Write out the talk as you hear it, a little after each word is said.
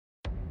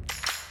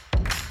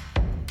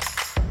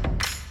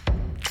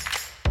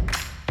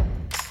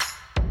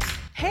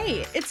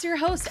Hey, it's your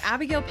host,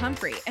 Abigail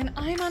Pumphrey, and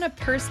I'm on a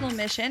personal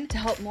mission to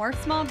help more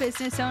small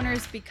business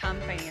owners become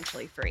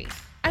financially free.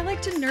 I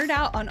like to nerd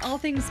out on all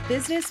things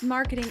business,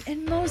 marketing,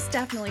 and most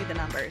definitely the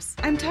numbers.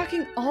 I'm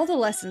talking all the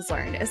lessons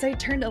learned as I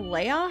turned a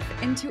layoff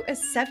into a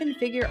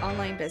 7-figure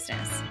online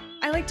business.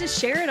 I like to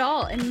share it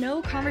all, and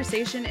no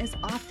conversation is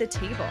off the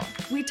table.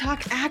 We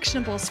talk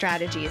actionable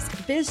strategies,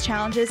 biz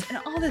challenges, and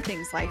all the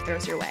things life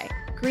throws your way.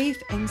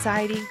 Grief,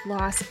 anxiety,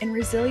 loss, and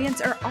resilience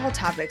are all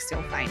topics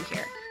you'll find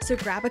here. So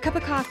grab a cup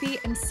of coffee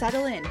and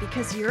settle in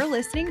because you're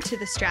listening to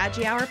the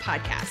Strategy Hour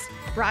podcast,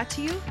 brought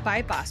to you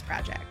by Boss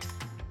Project.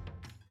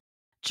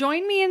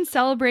 Join me in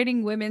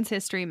celebrating Women's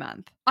History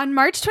Month. On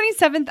March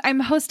 27th, I'm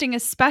hosting a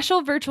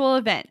special virtual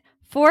event,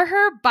 For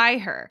Her, By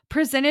Her,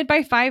 presented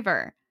by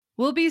Fiverr.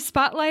 We'll be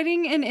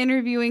spotlighting and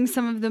interviewing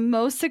some of the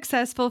most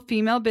successful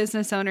female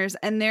business owners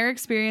and their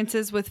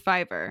experiences with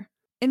Fiverr.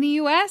 In the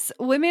US,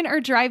 women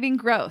are driving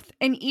growth,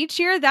 and each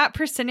year that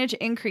percentage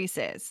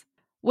increases.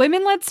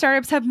 Women-led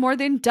startups have more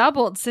than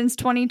doubled since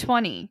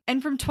 2020.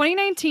 And from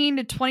 2019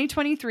 to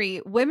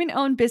 2023,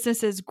 women-owned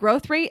businesses'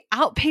 growth rate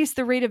outpaced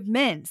the rate of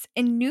men's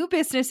in new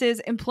businesses,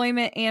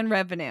 employment, and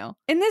revenue.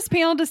 In this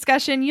panel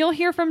discussion, you'll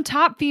hear from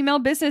top female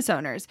business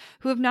owners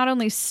who have not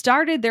only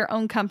started their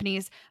own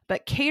companies,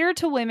 but cater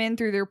to women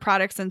through their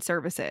products and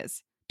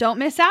services. Don't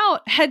miss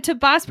out. Head to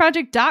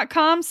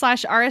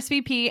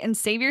bossproject.com/RSVP and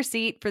save your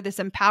seat for this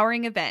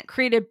empowering event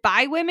created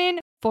by women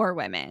for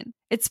women.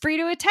 It's free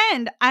to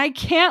attend. I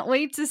can't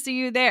wait to see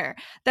you there.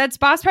 That's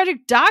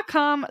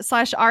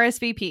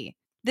bossproject.com/RSVP.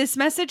 This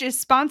message is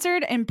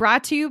sponsored and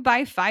brought to you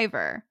by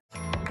Fiverr.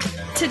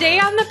 Today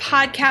on the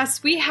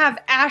podcast, we have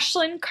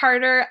Ashlyn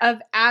Carter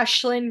of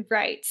Ashlyn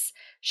Writes.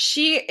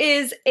 She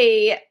is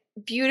a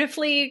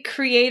beautifully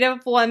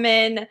creative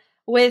woman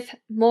with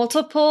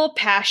multiple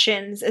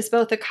passions as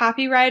both a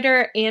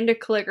copywriter and a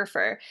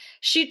calligrapher.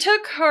 She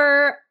took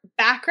her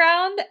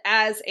background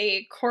as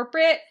a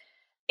corporate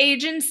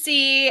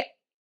agency,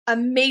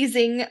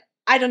 amazing,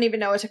 I don't even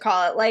know what to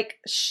call it, like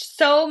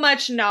so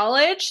much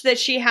knowledge that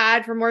she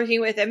had from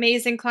working with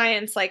amazing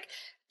clients like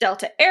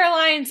Delta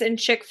Airlines and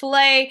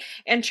Chick-fil-A,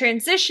 and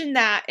transitioned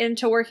that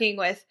into working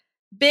with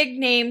big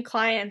name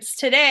clients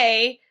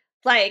today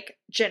like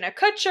Jenna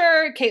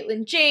Kutcher,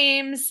 Caitlin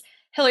James,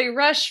 Hillary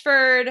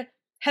Rushford,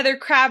 Heather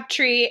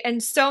Crabtree,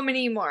 and so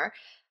many more.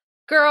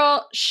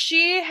 Girl,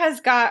 she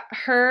has got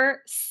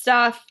her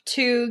stuff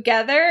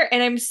together,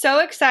 and I'm so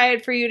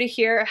excited for you to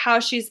hear how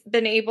she's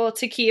been able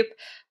to keep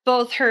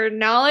both her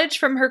knowledge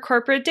from her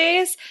corporate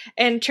days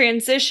and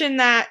transition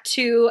that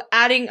to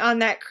adding on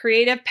that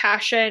creative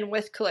passion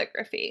with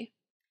calligraphy.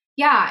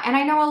 Yeah, and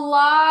I know a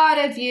lot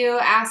of you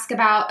ask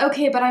about,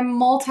 okay, but I'm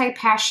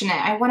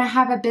multi-passionate. I want to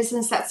have a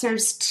business that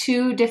serves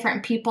 2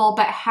 different people,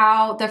 but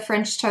how the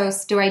French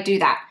toast do I do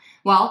that?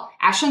 Well,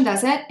 Ashlyn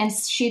does it, and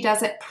she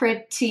does it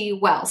pretty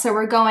well. So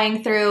we're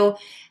going through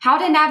how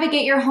to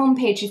navigate your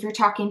homepage if you're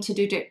talking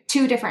to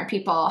 2 different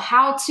people,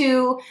 how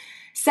to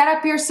set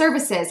up your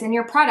services and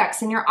your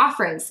products and your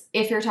offerings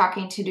if you're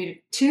talking to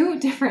 2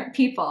 different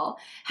people,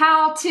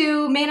 how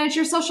to manage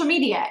your social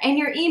media and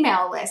your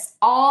email list,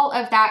 all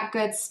of that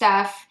good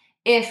stuff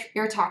if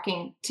you're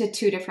talking to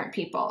 2 different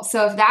people.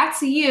 So if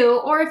that's you,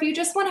 or if you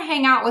just want to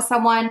hang out with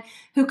someone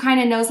who kind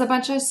of knows a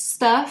bunch of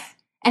stuff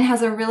and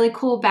has a really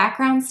cool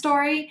background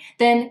story,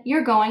 then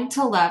you're going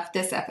to love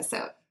this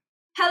episode.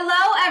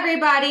 Hello,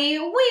 everybody.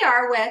 We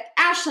are with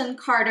Ashlyn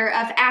Carter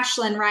of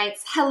Ashlyn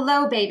Writes.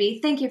 Hello,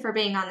 baby. Thank you for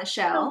being on the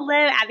show.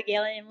 Hello,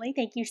 Abigail and Emily.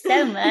 Thank you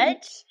so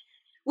much.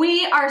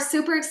 We are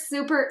super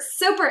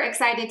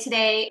excited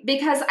today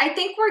because I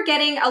think we're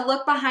getting a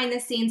look behind the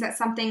scenes at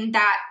something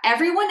that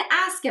everyone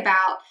asks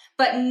about,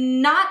 but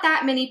not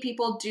that many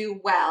people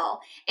do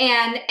well.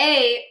 And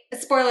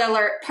spoiler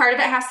alert, part of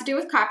it has to do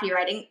with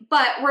copywriting,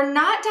 but we're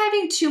not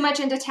diving too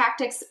much into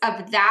tactics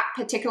of that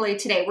particularly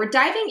today. We're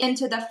diving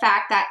into the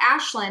fact that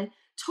Ashlyn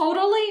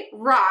totally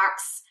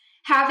rocks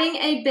having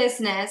a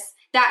business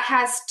that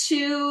has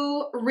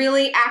 2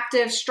 really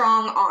active,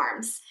 strong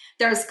arms.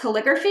 There's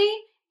calligraphy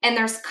and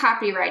there's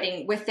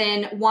copywriting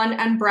within one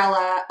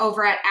umbrella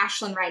over at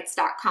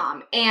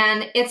ashlynwrites.com.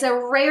 And it's a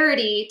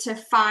rarity to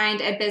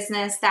find a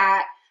business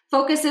that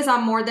focuses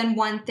on more than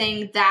one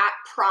thing that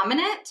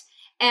prominent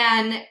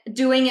and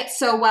doing it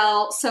so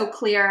well, so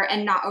clear,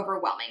 and not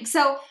overwhelming.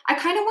 So I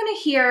kind of want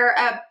to hear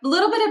a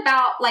little bit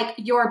about like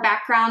your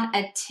background,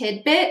 a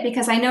tidbit,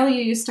 because I know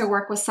you used to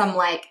work with some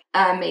like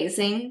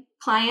amazing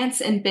clients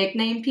and big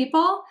name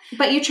people,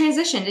 but you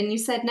transitioned and you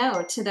said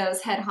no to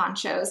those head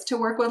honchos to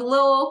work with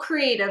little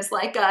creatives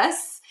like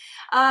us.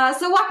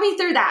 So walk me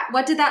through that.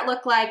 What did that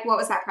look like? What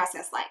was that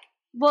process like?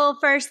 Well,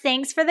 first,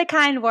 thanks for the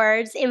kind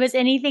words. It was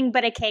anything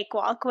but a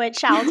cakewalk,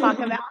 which I'll talk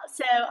about.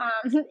 So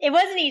it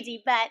wasn't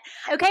easy, but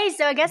okay.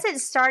 So I guess it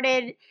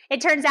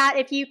turns out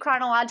if you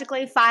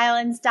chronologically file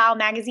and style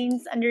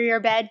magazines under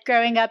your bed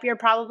growing up, you're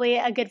probably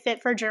a good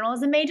fit for a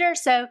journalism major.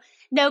 So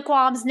no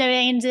qualms, no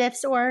ands,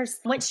 ifs, ors.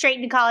 Went straight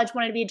into college,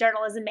 wanted to be a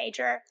journalism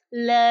major.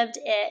 Loved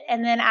it.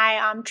 And then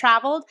I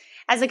traveled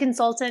as a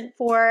consultant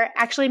for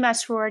actually my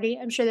sorority.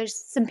 I'm sure there's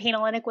some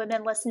Panhellenic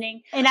women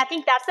listening. And I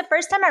think that's the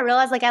first time I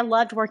realized like I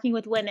loved working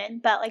with women,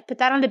 but like put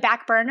that on the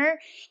back burner.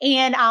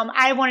 And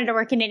I wanted to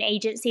work in an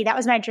agency. That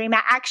was my dream.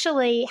 I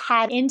actually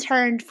had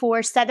interned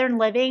for Southern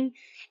Living.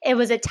 It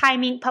was a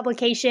Time Inc.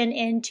 publication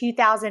in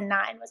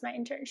 2009 was my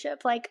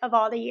internship, like of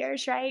all the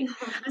years, right?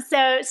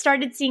 So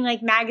started seeing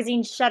like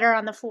magazines shutter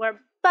on the floor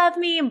above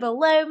me and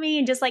below me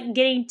and just like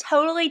getting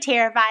totally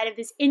terrified of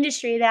this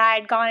industry that I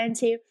had gone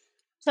into.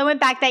 So I went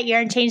back that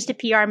year and changed to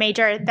PR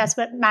major. That's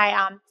what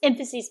my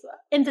emphasis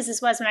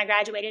was when I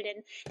graduated,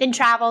 and then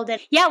traveled and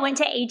went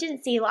to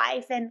agency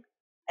life. And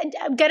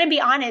I'm going to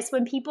be honest,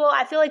 when people,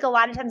 I feel like a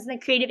lot of times in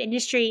the creative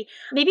industry,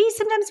 maybe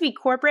sometimes we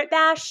corporate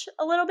bash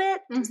a little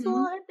bit, just a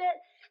little bit.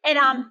 And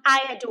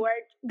I adored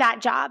that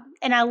job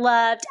and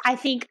I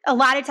think a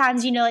lot of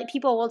times, like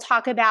people will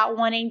talk about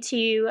wanting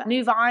to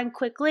move on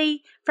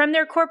quickly from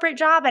their corporate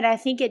job. And I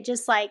think it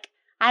just like,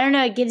 I don't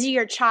know, it gives you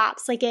your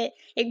chops. Like it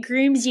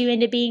grooms you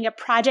into being a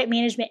project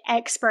management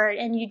expert.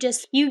 And you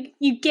just, you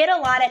get a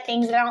lot of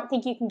things that I don't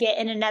think you can get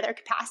in another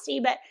capacity,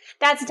 but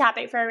that's a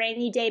topic for a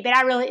rainy day. But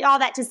all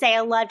that to say,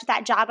 I loved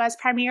that job. I was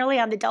primarily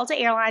on the Delta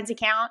Airlines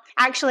account.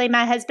 Actually,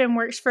 my husband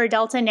works for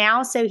Delta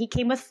now. So he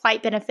came with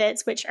flight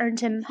benefits, which earned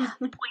him points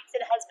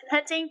in husband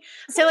hunting.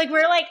 So like,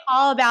 we're like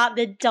all about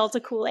the Delta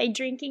Kool-Aid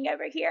drinking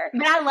over here.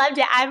 But I loved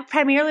it. I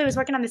primarily was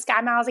working on the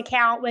Sky Miles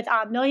account with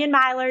million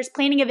milers,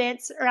 planning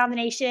events around the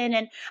nation.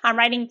 And I'm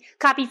writing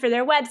copy for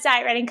their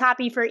website, writing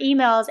copy for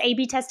emails,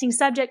 A/B testing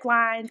subject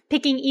lines,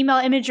 picking email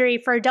imagery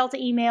for Delta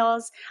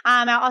emails.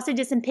 I also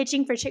did some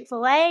pitching for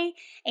Chick-fil-A.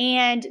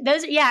 And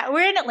those,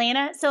 we're in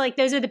Atlanta. So like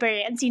those are the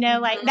brands,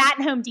 like that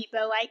and Home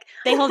Depot, like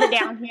they hold it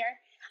down here.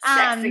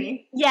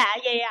 Sexy. Yeah.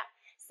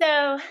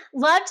 So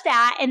loved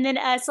that. And then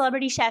a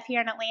celebrity chef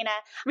here in Atlanta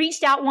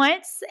reached out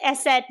once. I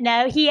said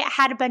no. He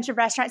had a bunch of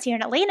restaurants here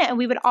in Atlanta and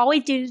we would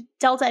always do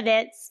Delta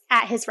events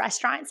at his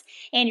restaurants.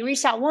 And he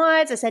reached out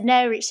once. I said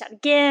no, reached out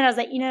again. I was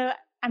like,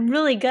 I'm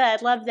really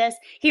good. Love this.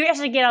 He reached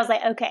out again. I was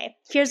like, okay,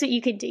 here's what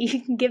you can do.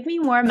 You can give me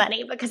more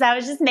money because I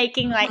was just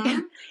making like,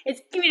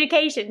 it's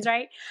communications,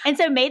 right? And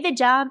so made the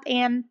jump.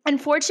 And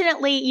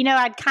unfortunately,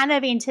 I'd kind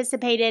of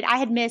anticipated, I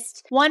had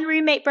missed one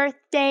roommate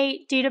birthday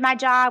due to my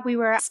job. We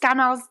were Sky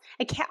Miles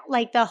account,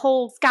 like the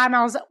whole Sky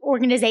Miles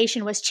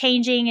organization was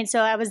changing. And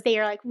so I was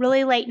there like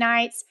really late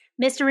nights.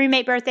 Missed a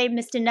roommate birthday,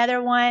 missed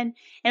another one. And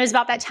it was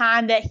about that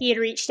time that he had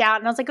reached out.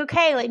 And I was like,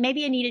 okay, like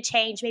maybe I need a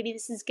change. Maybe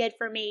this is good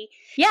for me.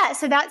 Yeah.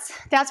 So that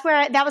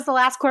was the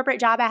last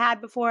corporate job I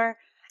had before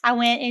I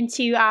went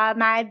into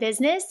my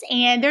business.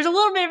 And there's a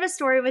little bit of a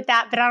story with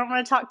that, but I don't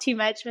want to talk too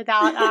much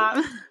without.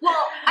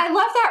 Well, I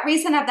love that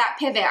reason of that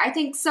pivot. I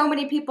think so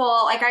many people,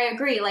 like I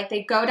agree, like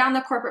they go down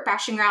the corporate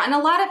bashing route. And a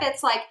lot of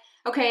it's like,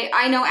 okay,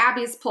 I know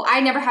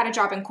I never had a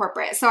job in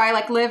corporate. So I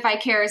like live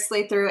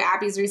vicariously through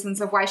Abby's reasons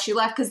of why she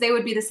left, because they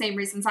would be the same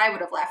reasons I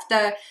would have left.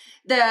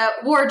 The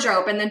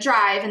wardrobe and the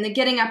drive and the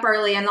getting up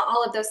early and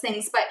all of those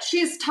things. But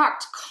she's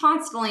talked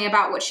constantly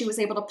about what she was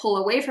able to pull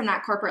away from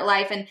that corporate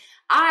life. And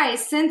I,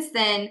 since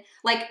then,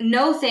 like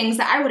know things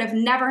that I would have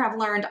never have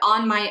learned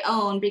on my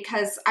own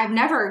because I've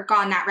never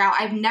gone that route.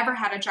 I've never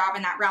had a job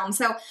in that realm.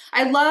 So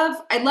I love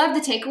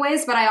the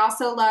takeaways, but I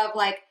also love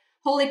like,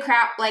 holy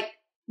crap, like,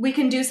 we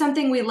can do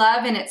something we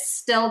love and it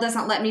still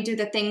doesn't let me do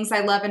the things I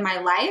love in my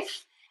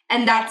life.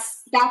 And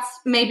that's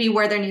maybe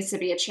where there needs to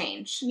be a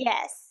change.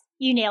 Yes,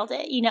 you nailed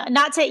it.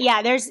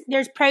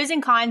 There's pros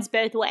and cons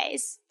both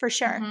ways for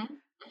sure.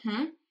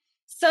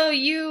 So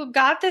you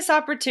got this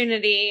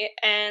opportunity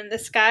and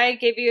this guy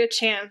gave you a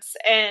chance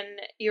and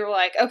you were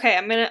like, okay,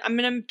 I'm going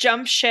to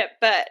jump ship.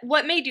 But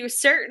what made you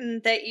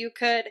certain that you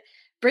could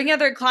bring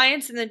other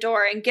clients in the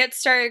door and get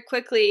started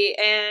quickly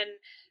and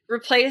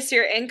replace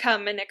your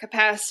income in a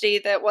capacity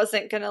that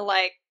wasn't going to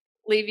like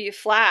leave you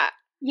flat?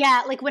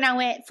 Yeah. Like when I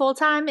went full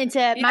time into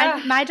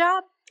my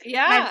job.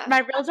 Yeah. My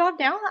real job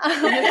now.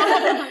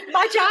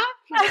 My job.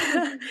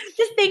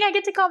 This thing I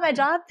get to call my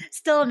job.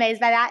 Still amazed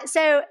by that.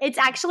 So it's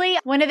actually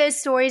one of those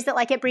stories that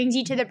like it brings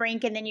you to the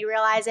brink and then you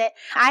realize it.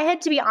 I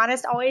had, to be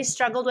honest, always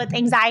struggled with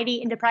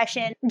anxiety and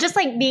depression. Just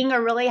like being a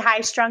really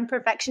high strung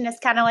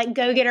perfectionist, kind of like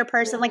go-getter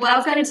person. Like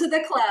welcome to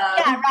the club.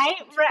 Yeah, right?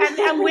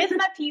 I'm with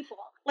my people.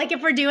 Like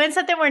if we're doing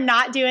something, we're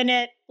not doing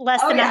it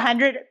less than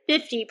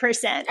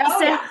 150%.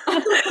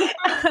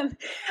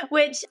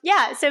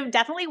 So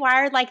definitely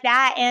wired like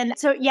that. And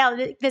so,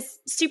 this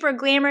super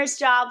glamorous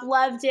job,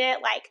 loved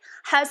it, like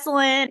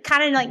hustling,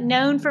 kind of like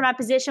known for my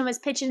position, was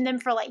pitching them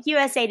for like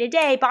USA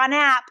Today, Bon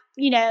App,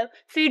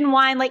 Food and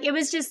Wine. Like it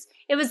was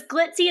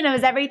glitzy and it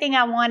was everything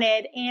I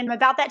wanted. And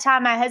about that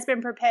time, my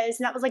husband proposed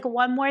and that was like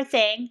one more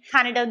thing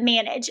kind of to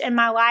manage in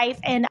my life.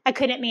 And I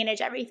couldn't manage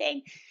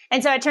everything.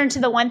 And so I turned to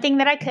the one thing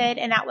that I could,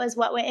 and that was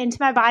what went into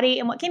my body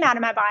and what came out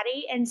of my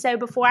body. And so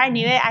before I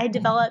knew it, I had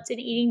developed an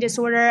eating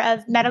disorder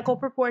of medical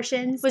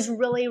proportions, was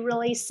really,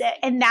 really sick.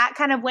 And that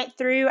kind of went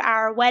through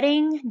our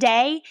wedding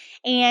day.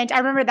 And I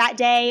remember that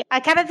day, I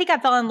kind of think I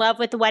fell in love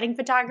with the wedding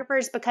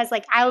photographers because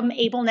like I'm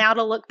able now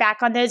to look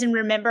back on those and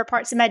remember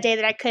parts of my day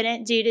that I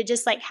couldn't due to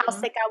just like how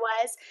sick I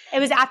was. It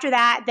was after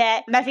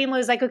that my family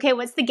was like, okay,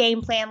 what's the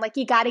game plan? Like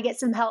you got to get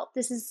some help.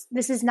 This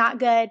is not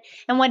good.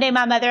 And one day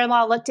my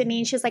mother-in-law looked at me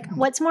and she was like,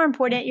 what's more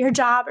important, your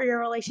job or your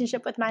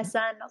relationship with my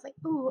son? And I was like,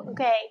 ooh,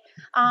 okay.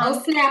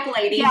 Oh, snap,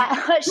 lady.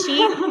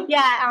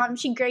 Yeah,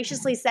 she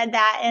graciously said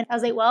that. And I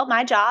was like, well,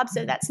 my job,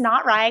 so that's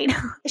not right.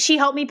 She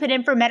helped me put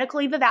in for medical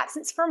leave of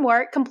absence from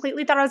work,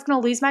 completely thought I was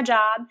going to lose my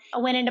job. I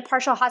went into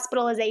partial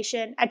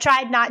hospitalization. I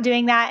tried not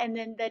doing that. And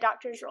then the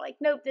doctors were like,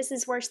 nope, this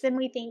is worse than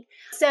we think.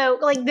 So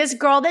like this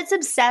girl that's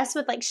obsessed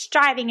with like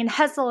striving and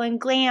hustle and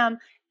glam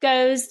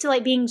goes to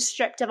like being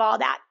stripped of all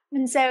that.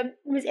 And so it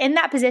was in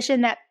that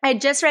position that I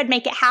just read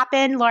Make It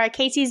Happen, Laura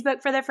Casey's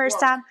book for the first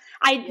time.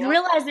 I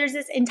realized there's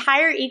this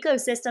entire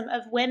ecosystem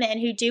of women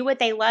who do what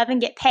they love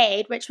and get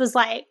paid, which was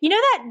like,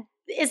 that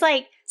is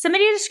like,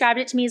 somebody described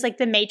it to me as like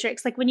the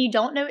Matrix, like when you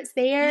don't know it's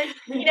there,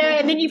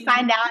 and then you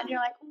find out and you're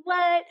like,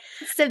 what?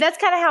 So that's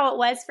kind of how it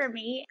was for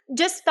me.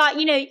 Just thought,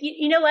 you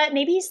know what,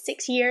 maybe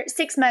 6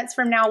 months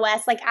from now,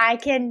 Wes, like I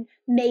can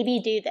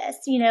maybe do this,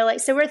 like,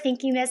 so we're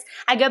thinking this.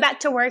 I go back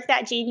to work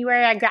that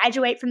January. I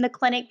graduate from the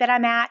clinic that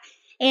I'm at.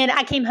 And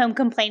I came home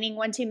complaining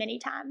one too many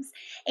times.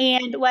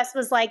 And Wes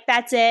was like,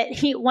 that's it.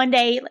 He one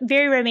day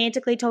very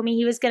romantically told me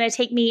he was going to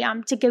take me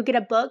to go get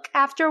a book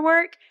after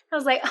work. I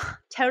was like, oh,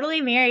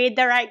 totally married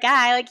the right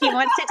guy. Like he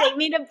wants to take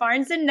me to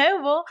Barnes and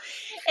Noble.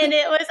 And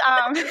it was,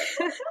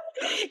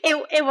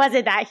 it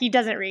wasn't that. He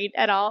doesn't read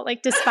at all.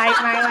 Like despite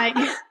my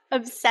like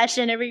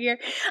obsession every year,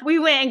 we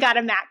went and got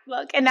a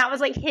MacBook. And that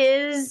was like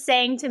his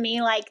saying to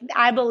me, like,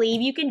 I believe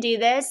you can do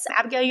this.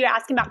 Abigail, you're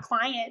asking about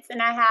clients. And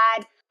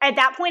at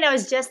that point, I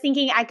was just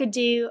thinking I could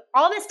do,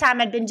 all this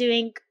time I'd been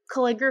doing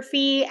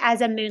calligraphy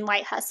as a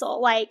moonlight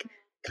hustle, like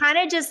kind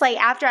of just like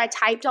after I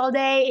typed all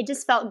day, it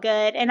just felt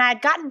good. And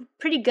I'd gotten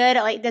pretty good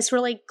at like this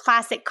really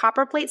classic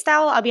copperplate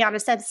style. I'll be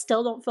honest, I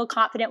still don't feel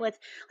confident with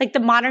like the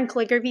modern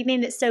calligraphy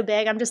thing that's so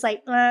big. I'm just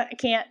like,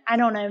 I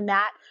don't know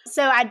that.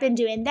 So I'd been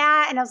doing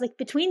that. And I was like,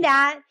 between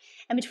that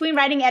and between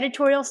writing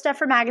editorial stuff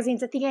for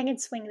magazines, I think I can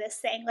swing this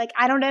thing. Like,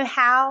 I don't know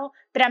how,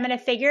 but I'm going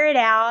to figure it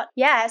out.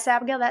 Yeah. So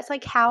Abigail, that's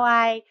like how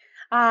I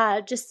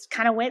just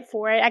kind of went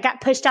for it. I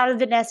got pushed out of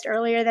the nest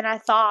earlier than I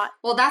thought.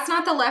 Well, that's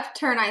not the left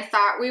turn I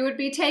thought we would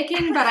be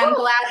taking, but I'm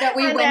glad that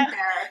we went there.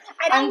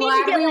 I don't need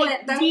to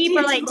get like deep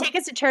or like take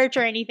us to church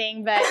or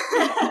anything, but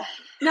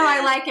no,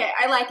 I like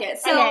it.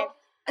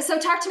 So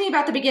talk to me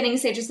about the beginning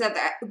stages of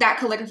that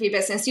calligraphy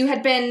business. You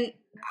had been,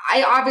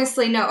 I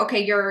obviously know,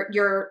 okay,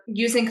 you're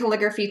using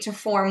calligraphy to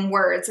form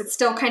words. It's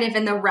still kind of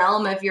in the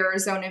realm of your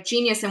zone of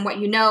genius and what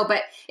you know,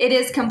 but it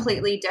is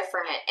completely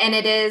different. And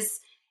it is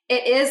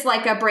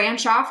like a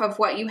branch off of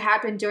what you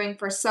had been doing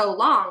for so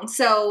long.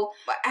 So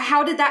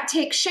how did that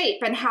take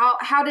shape? And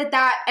how did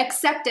that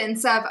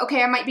acceptance of,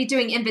 okay, I might be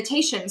doing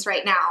invitations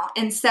right now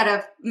instead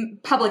of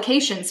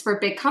publications for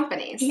big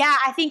companies? Yeah,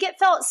 I think it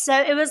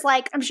was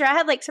like, I'm sure I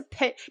had like some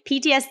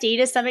PTSD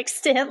to some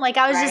extent. Like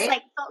I was just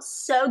like, felt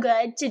so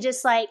good to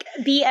just like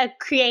be a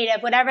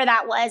creative, whatever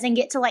that was, and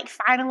get to like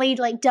finally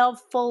like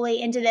delve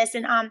fully into this.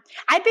 And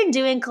I'd been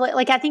doing,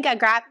 like, I think I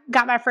got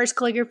my first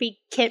calligraphy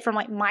kit from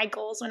like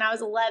Michael's when I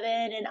was 11.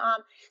 And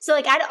so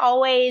like I'd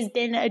always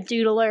been a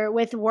doodler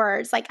with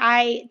words. Like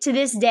to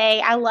this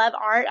day, I love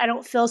art. I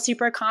don't feel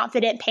super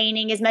confident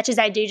painting as much as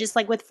I do just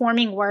like with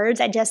forming words.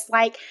 I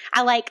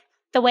like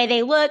the way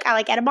they look. I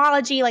like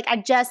etymology. Like I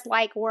just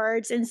like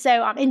words. And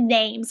so and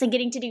names, and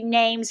getting to do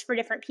names for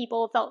different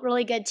people felt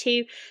really good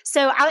too.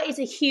 So it's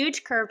a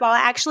huge curveball.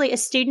 Actually, a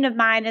student of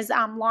mine is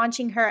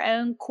launching her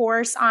own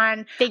course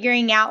on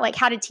figuring out like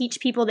how to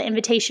teach people the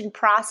invitation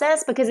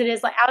process, because it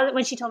is like,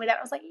 when she told me that,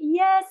 I was like,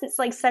 yes, it's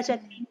like such a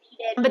thing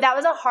needed. But that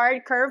was a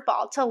hard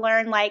curveball to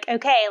learn, like,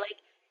 okay, like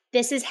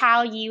this is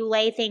how you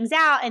lay things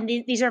out. And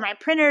these are my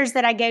printers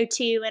that I go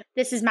to. And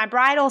this is my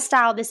bridal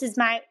style. This is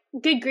my,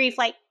 good grief,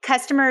 like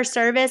customer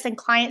service and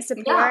client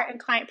support and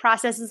client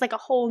process is like a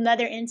whole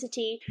nother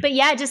entity. But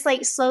yeah, just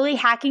like slowly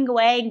hacking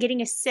away and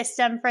getting a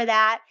system for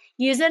that,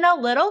 using a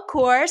little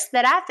course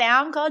that I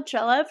found called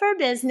Trello for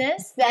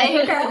Business.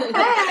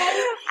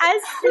 I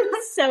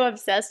was so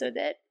obsessed with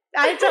it.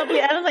 I tell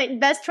people, I was like,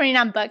 best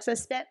 $29 I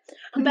spent,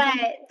 but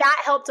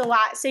that helped a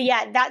lot. So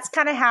yeah, that's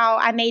kind of how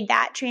I made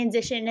that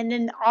transition. And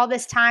then all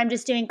this time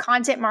just doing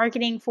content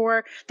marketing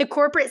for the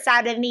corporate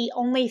side of me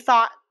only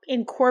thought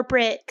in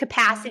corporate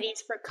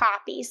capacities for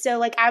copy. So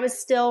like I was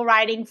still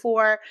writing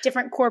for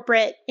different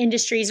corporate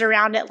industries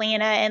around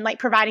Atlanta and like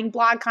providing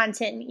blog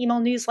content and email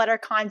newsletter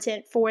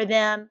content for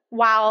them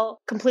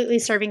while completely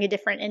serving a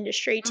different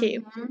industry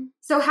too.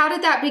 So how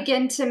did that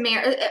begin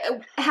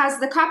to has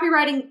the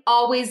copywriting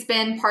always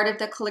been part of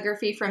the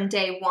calligraphy from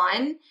day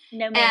one?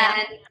 No, ma'am.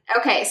 And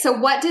okay, so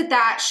what did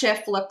that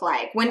shift look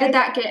like? When did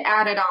that get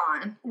added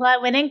on? Well,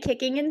 I went in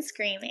kicking and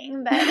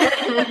screaming, but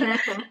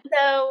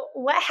so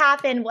what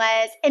happened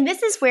was, and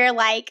this is where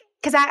like,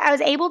 because I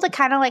was able to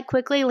kind of like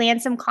quickly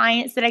land some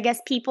clients that I guess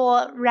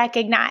people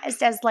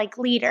recognized as like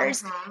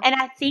leaders. And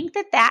I think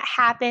that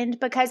happened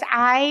because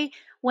I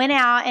went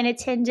out and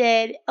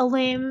attended a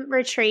Loom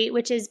retreat,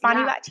 which is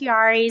Bonnie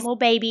Bakhtiari's little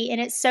baby,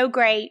 and it's so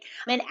great.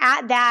 And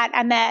at that,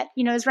 I met,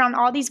 it was around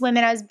all these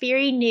women. I was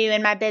very new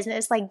in my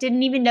business, like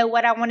didn't even know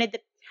what I wanted to.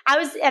 I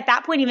was at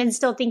that point even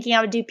still thinking I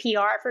would do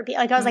PR for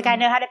people. Like I was like, I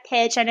know how to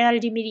pitch. I know how to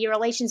do media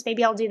relations.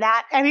 Maybe I'll do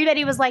that.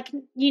 Everybody was like,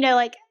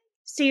 like,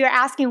 so you're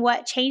asking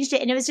what changed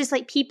it. And it was just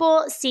like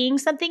people seeing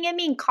something in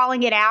me and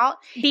calling it out,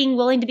 being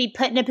willing to be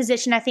put in a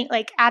position. I think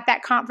like at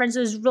that conference, it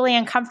was really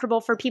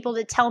uncomfortable for people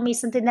to tell me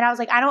something that I was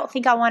like, I don't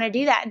think I want to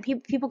do that.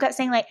 And people kept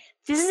saying like,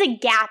 this is a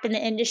gap in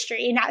the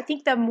industry. And I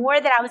think the more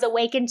that I was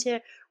awakened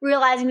to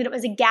realizing that it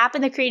was a gap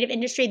in the creative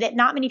industry, that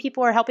not many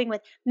people were helping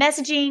with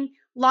messaging,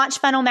 launch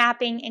funnel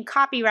mapping, and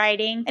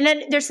copywriting. And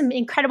then there's some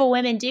incredible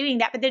women doing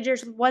that, but there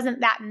just wasn't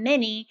that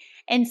many.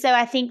 And so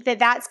I think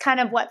that's kind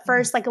of what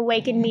first like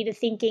awakened me to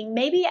thinking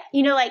maybe,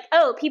 like,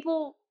 oh,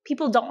 people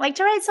don't like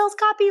to write sales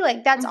copy.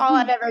 Like that's all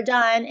I've ever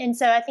done. And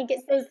so I think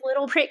it's those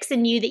little pricks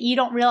in you that you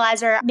don't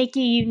realize are make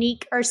you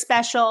unique or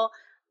special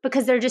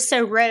because they're just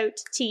so rote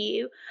to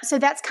you. So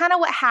that's kind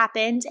of what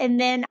happened. And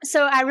then,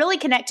 so I really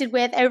connected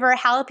with over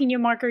jalapeno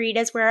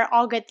margaritas where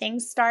all good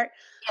things start.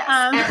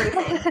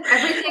 Yes,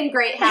 everything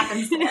great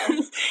happens there.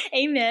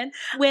 Amen.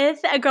 With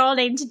a girl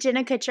named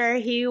Jenna Kutcher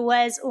who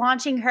was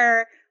launching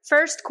her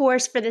first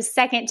course for the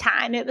second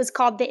time. It was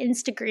called the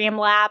Instagram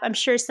Lab. I'm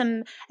sure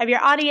some of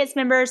your audience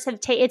members have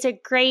taken. It's a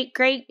great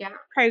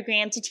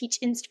program to teach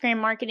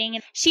Instagram marketing.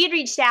 And she had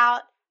reached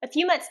out a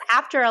few months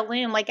after a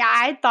Loom. Like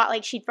I thought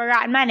like she'd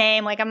forgotten my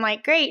name. Like I'm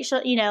like, great.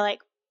 She'll, like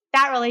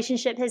that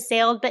relationship has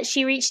sailed, but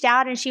she reached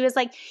out and she was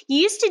like,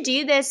 you used to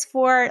do this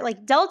for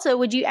like Delta.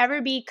 Would you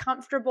ever be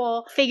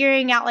comfortable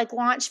figuring out like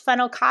launch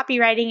funnel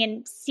copywriting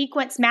and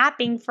sequence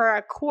mapping for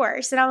a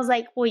course? And I was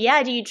like, well,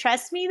 yeah. Do you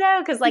trust me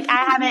though? Cause like I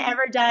haven't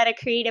ever done a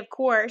creative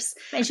course.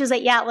 And she was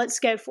like, yeah, let's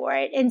go for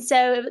it. And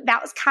so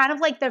that was kind of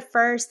like the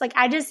first, like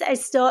I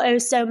still owe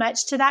so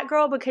much to that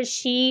girl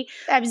because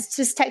I was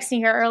just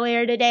texting her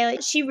earlier today.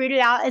 Like she rooted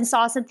out and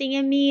saw something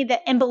in me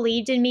and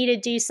believed in me to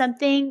do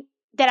something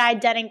that I'd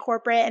done in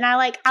corporate. And I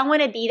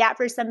want to be that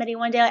for somebody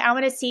one day. Like I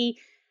want to see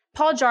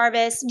Paul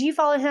Jarvis. Do you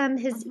follow him?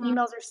 His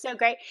emails are so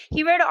great.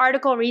 He wrote an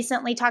article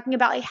recently talking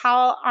about like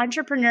how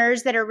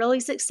entrepreneurs that are really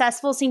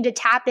successful seem to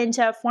tap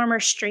into a former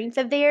strength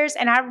of theirs.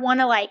 And I want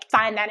to like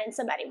find that in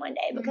somebody one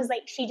day because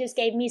like she just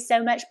gave me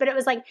so much. But it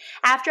was like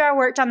after I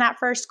worked on that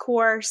first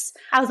course,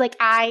 I was like,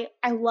 I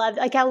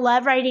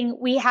love writing.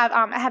 We have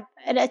I have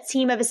a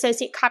team of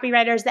associate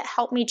copywriters that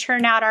help me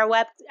churn out our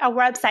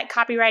website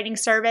copywriting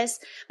service.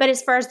 But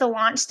as far as the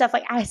launch stuff,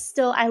 like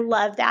I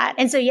love that.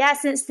 And so yeah,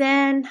 since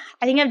then,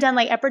 I think I've done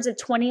like upwards of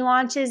 20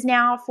 launches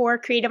now for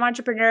creative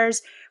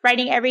entrepreneurs,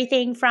 writing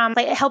everything from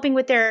like helping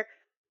with their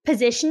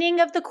positioning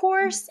of the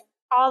course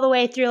all the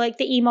way through like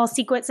the email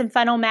sequence and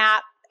funnel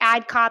map,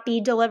 ad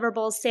copy,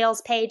 deliverables,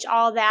 sales page,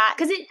 all that.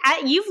 Because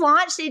you've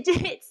launched it.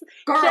 It's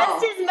Girl.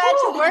 Just as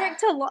much work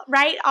to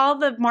write all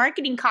the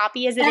marketing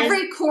copy as it is.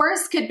 Every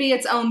course could be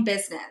its own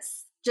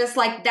business, just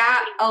like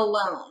that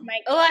alone.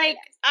 Like,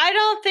 I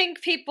don't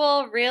think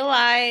people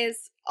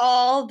realize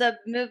all the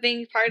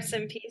moving parts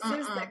and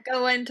pieces that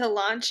go into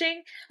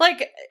launching.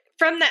 Like,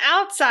 from the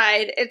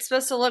outside, it's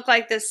supposed to look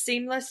like this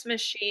seamless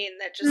machine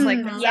that just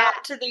like goes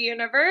out to the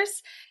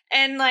universe.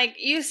 And like,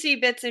 you see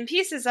bits and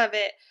pieces of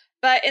it.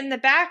 But in the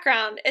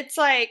background, it's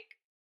like,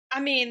 I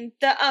mean,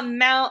 the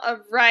amount of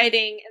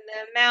writing and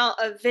the amount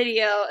of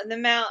video and the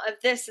amount of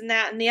this and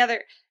that and the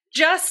other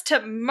just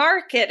to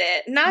market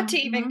it, not to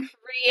even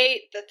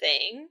create the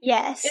thing.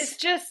 Yes. It's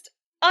just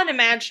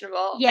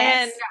unimagineable.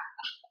 Yes.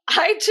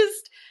 And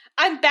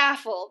I'm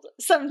baffled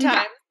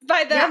sometimes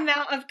by the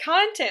amount of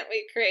content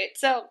we create.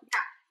 So,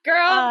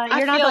 girl,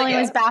 you're not the only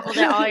ones baffled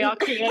at all y'all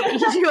create.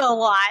 You do a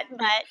lot,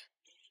 but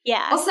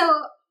yeah. Also,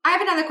 I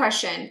have another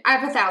question. I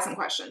have 1,000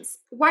 questions.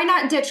 Why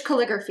not ditch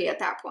calligraphy at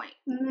that point?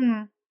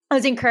 I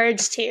was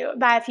encouraged to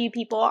by a few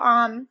people.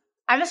 I'm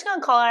just going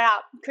to call her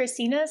out.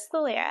 Christina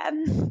Scalera.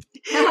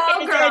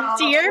 Oh, girl. A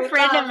dear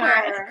friend of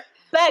mine.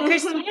 But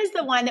Christina is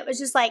the one that was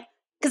just like,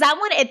 because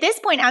at this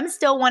point, I'm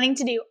still wanting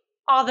to do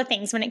all the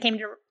things when it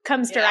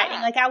comes to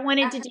writing. Like I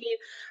wanted to do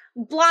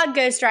blog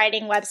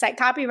ghostwriting, website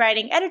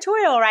copywriting,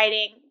 editorial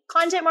writing,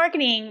 content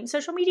marketing,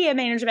 social media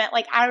management.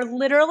 Like I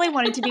literally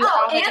wanted to do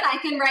all of it. And I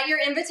can write your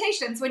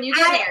invitations when you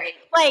get married.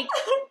 Like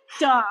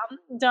dumb.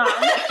 And so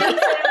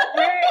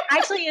we're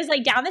actually, it's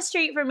like down the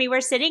street from me.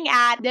 We're sitting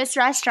at this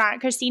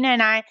restaurant, Christina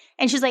and I,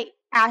 and she's like,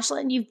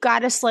 Ashlyn, you've got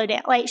to slow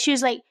down. Like, she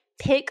was like,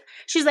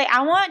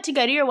 I want to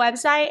go to your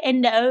website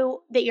and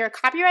know that you're a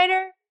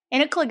copywriter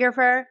and a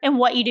calligrapher and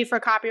what you do for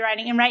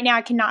copywriting. And right now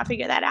I cannot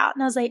figure that out.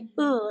 And I was like,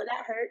 ooh,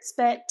 that hurts,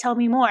 but tell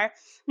me more.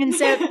 And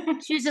so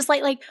she was just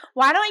like,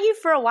 why don't you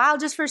for a while,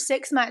 just for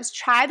 6 months,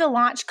 try the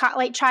launch,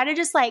 try to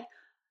just like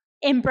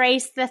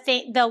embrace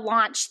the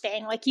launch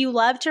thing. Like, you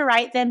love to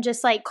write them,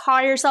 just like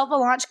call yourself a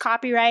launch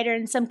copywriter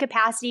in some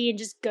capacity and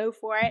just go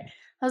for it.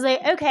 I was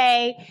like,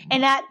 okay.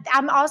 And that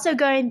I'm also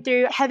going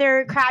through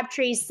Heather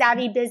Crabtree's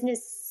Savvy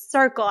Business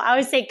Circle. I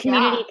always say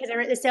community because I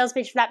wrote the sales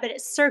page for that, but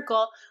it's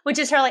Circle, which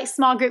is her like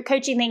small group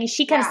coaching thing. And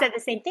she kind of said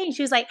the same thing.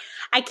 She was like,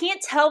 I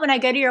can't tell when I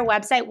go to your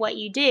website what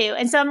you do.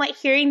 And so I'm like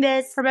hearing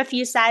this from a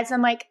few sides.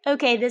 I'm like,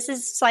 okay, this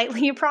is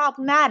slightly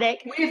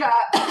problematic. We've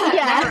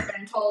never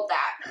been told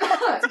that.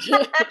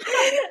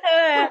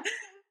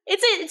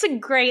 It's a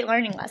great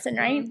learning lesson,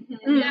 right?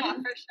 Mm-hmm. Yeah,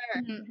 for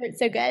sure. Mm-hmm. It's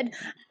so good.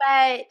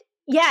 But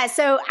yeah,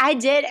 so I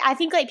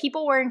think like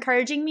people were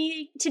encouraging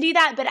me to do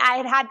that, but I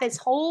had this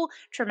whole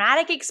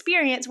traumatic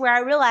experience where I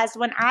realized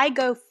when I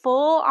go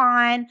full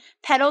on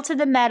pedal to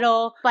the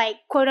metal, like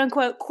quote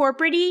unquote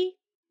corporate-y,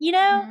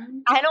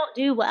 I don't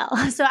do well.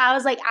 So I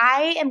was like,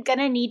 I am going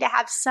to need to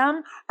have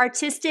some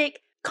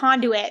artistic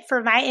conduit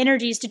for my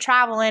energies to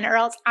travel in, or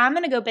else I'm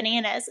going to go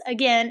bananas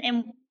again.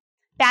 And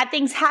bad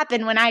things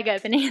happen when I go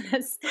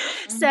bananas.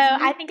 So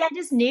I think I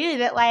just knew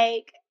that,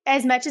 like,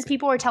 as much as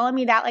people were telling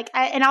me that, like,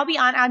 and I'll be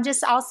on,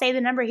 I'll say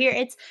the number here.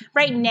 It's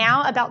right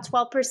now about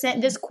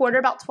 12%, this quarter,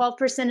 about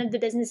 12% of the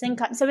business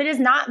income. So it is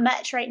not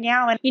much right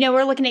now. And,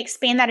 we're looking to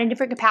expand that in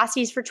different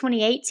capacities for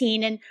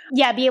 2018 and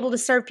be able to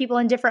serve people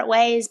in different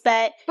ways.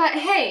 But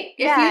hey,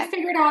 if you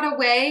figured out a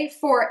way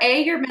for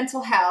A, your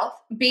mental health,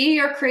 B,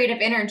 your creative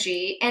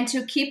energy, and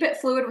to keep it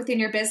fluid within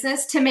your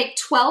business to make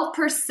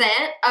 12%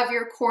 of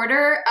your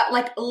quarter,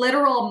 like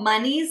literal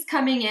monies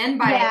coming in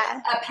by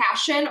a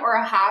passion or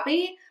a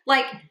hobby,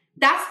 like,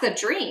 that's the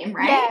dream,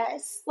 right?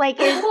 Yes. Like,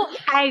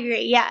 I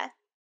agree. Yeah.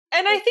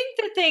 And I think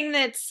the thing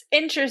that's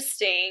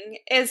interesting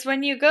is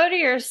when you go to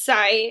your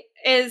site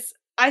is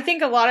I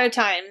think a lot of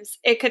times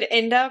it could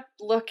end up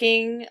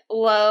looking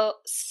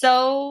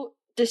so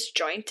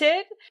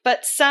disjointed,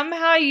 but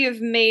somehow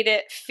you've made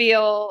it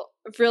feel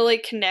really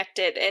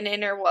connected and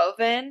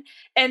interwoven.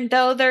 And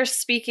though they're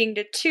speaking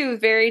to two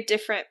very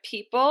different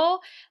people,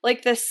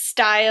 like the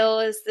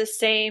style is the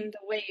same, the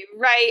way you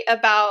write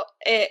about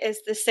it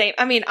is the same.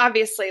 I mean,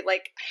 obviously,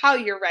 like how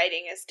you're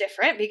writing is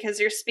different because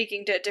you're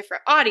speaking to a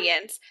different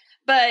audience,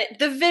 but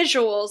the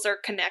visuals are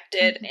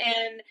connected.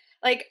 And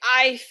like,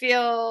 I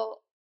feel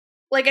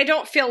like I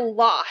don't feel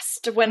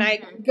lost when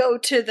I go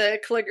to the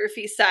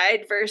calligraphy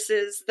side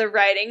versus the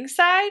writing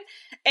side.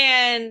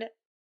 And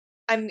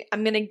I'm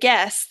going to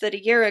guess that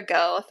a year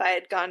ago, if I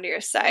had gone to your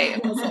site,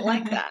 it wasn't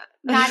like that.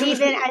 Not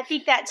even, I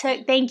think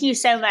thank you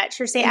so much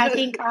for saying, I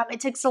think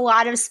it takes a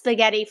lot of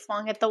spaghetti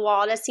flung at the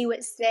wall to see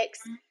what sticks.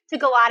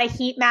 Took a lot of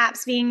heat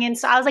maps being in.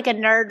 So I was like a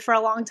nerd for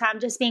a long time,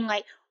 just being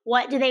like,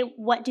 what do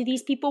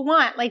these people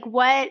want? Like,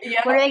 what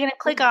are they going to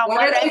click on?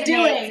 What are they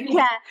doing?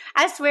 Yeah.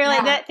 I swear,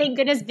 like that, thank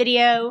goodness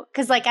video.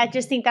 Cause like, I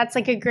just think that's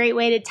like a great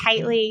way to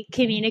tightly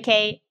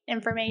communicate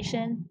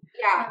information.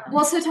 Yeah.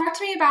 Well, so talk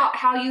to me about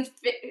how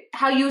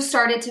you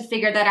started to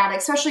figure that out,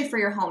 especially for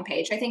your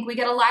homepage. I think we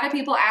get a lot of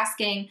people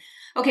asking,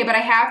 okay, but I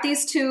have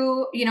these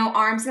two,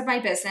 arms of my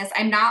business.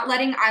 I'm not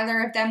letting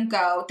either of them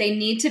go. They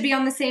need to be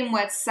on the same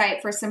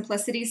website for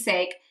simplicity's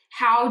sake.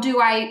 How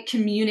do I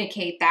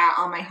communicate that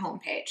on my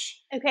homepage?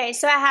 Okay,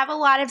 so I have a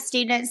lot of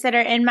students that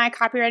are in my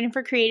Copywriting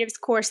for Creatives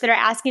course that are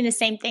asking the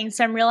same thing.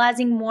 So I'm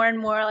realizing more and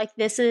more like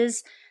this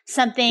is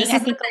something it's a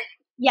thing.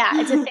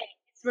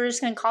 We're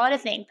just going to call it a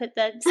thing. Put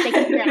the stake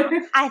in the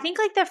ground. I think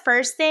like the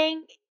first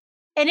thing,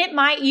 and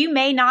you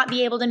may not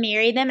be able to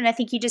marry them. And I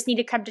think you just need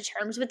to come to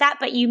terms with that,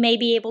 but you may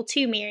be able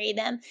to marry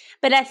them.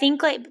 But I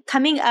think like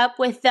coming up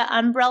with the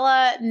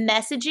umbrella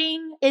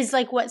messaging is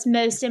like what's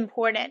most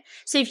important.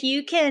 So if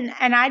you can,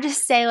 and I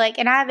just say like,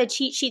 and I have a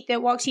cheat sheet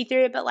that walks you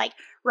through it, but like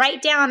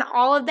write down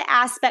all of the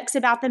aspects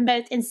about them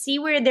both and see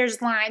where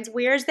there's lines,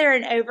 where's there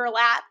an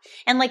overlap.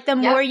 And like the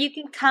more you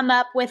can come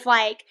up with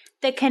like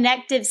the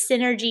connective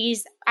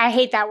synergies, I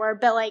hate that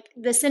word, but like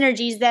the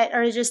synergies that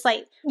are just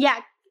like,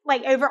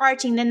 like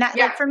overarching, then that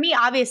like for me,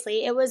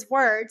 obviously it was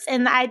words.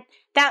 And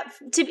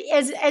to be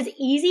as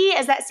easy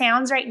as that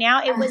sounds right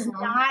now, it was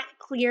not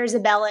clear as a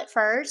bell at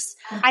first.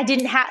 I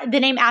didn't have the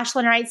name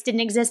Ashlyn Writes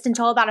didn't exist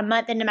until about a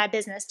month into my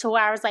business, to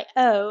where I was like,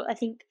 oh, I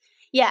think.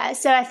 Yeah.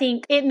 So I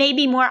think it may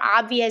be more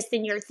obvious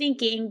than you're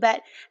thinking,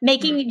 but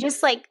making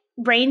just like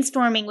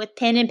brainstorming with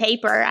pen and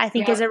paper, I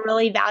think is a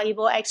really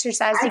valuable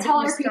exercise. I tell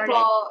other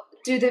people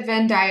do the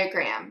Venn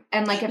diagram.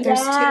 And like if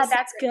there's two,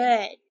 that's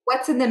good.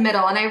 What's in the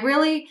middle? And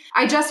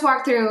I just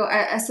walked through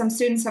some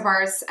students of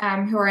ours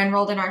who are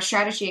enrolled in our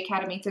strategy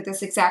academy through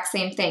this exact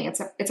same thing.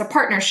 It's a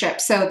partnership.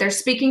 So they're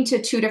speaking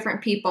to two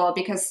different people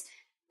because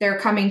they're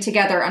coming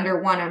together under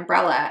one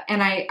umbrella.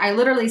 And I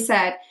literally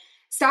said,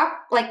 stop,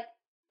 like,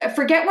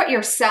 forget what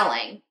you're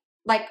selling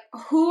like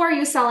who are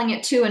you selling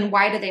it to and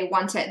why do they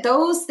want it?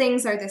 Those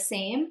things are the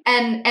same.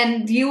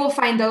 And you will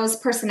find those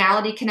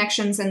personality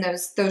connections and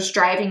those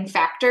driving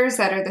factors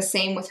that are the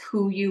same with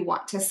who you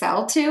want to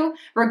sell to,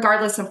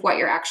 regardless of what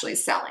you're actually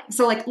selling.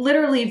 So like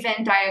literally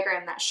Venn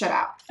diagram that shit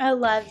out. I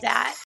love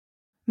that.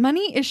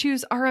 Money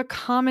issues are a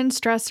common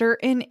stressor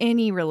in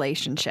any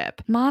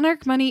relationship.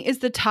 Monarch Money is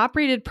the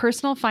top-rated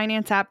personal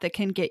finance app that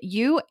can get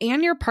you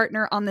and your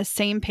partner on the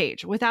same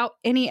page without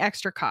any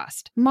extra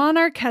cost.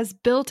 Monarch has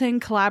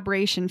built-in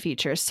collaboration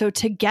features, so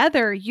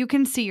together you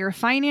can see your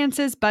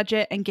finances,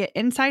 budget, and get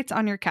insights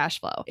on your cash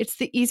flow. It's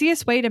the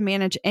easiest way to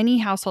manage any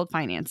household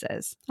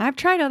finances. I've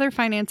tried other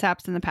finance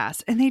apps in the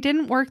past, and they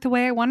didn't work the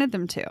way I wanted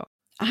them to.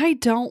 I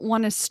don't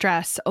want to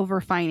stress over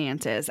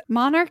finances.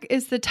 Monarch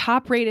is the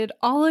top-rated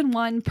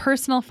all-in-one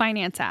personal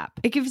finance app.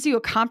 It gives you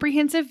a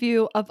comprehensive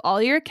view of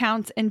all your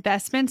accounts,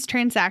 investments,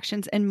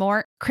 transactions, and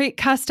more. Create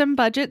custom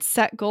budgets,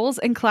 set goals,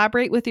 and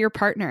collaborate with your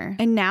partner.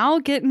 And now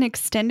get an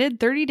extended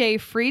 30-day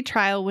free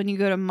trial when you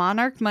go to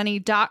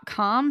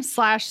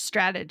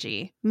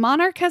monarchmoney.com/strategy.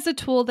 Monarch has a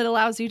tool that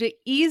allows you to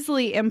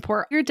easily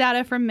import your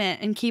data from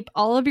Mint and keep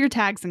all of your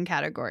tags and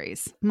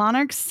categories.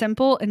 Monarch's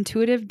simple,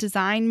 intuitive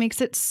design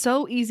makes it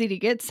so easy to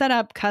get set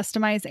up,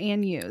 customize,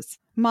 and use.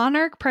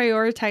 Monarch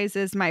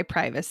prioritizes my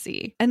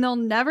privacy, and they'll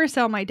never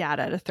sell my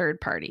data to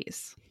third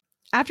parties.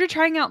 After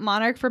trying out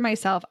Monarch for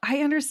myself,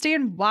 I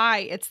understand why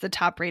it's the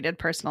top-rated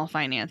personal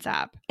finance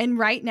app. And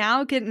right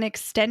now, get an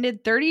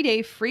extended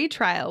 30-day free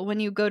trial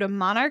when you go to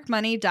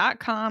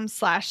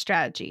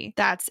monarchmoney.com/strategy.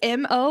 That's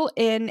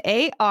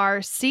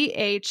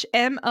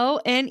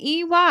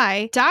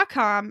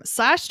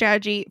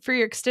monarchmoney.com/strategy for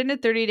your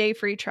extended 30-day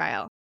free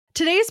trial.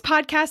 Today's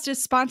podcast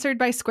is sponsored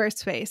by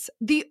Squarespace,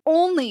 the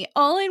only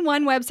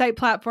all-in-one website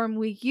platform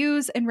we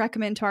use and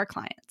recommend to our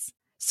clients.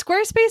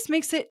 Squarespace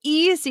makes it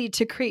easy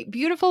to create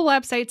beautiful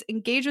websites,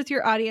 engage with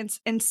your audience,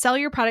 and sell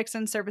your products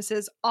and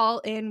services all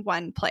in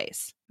one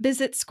place.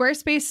 Visit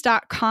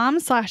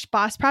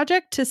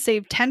squarespace.com/bossproject to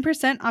save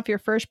 10% off your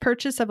first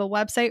purchase of a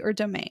website or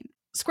domain.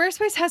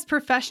 Squarespace has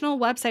professional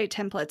website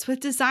templates with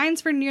designs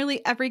for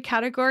nearly every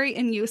category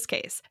and use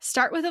case.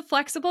 Start with a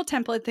flexible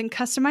template, then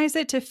customize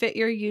it to fit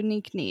your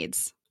unique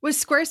needs. With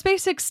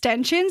Squarespace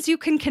extensions, you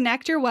can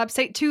connect your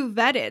website to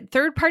vetted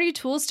third-party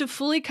tools to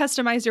fully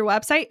customize your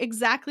website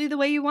exactly the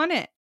way you want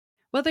it.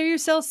 Whether you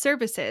sell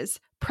services,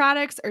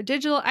 products, or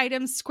digital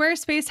items,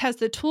 Squarespace has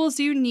the tools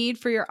you need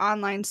for your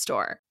online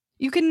store.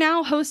 You can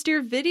now host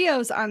your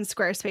videos on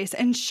Squarespace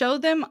and show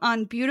them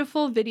on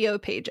beautiful video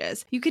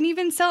pages. You can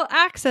even sell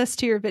access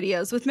to your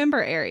videos with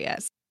member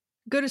areas.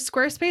 Go to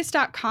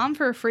squarespace.com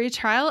for a free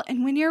trial,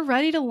 and when you're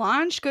ready to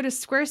launch, go to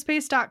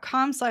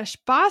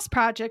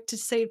squarespace.com/bossproject to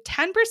save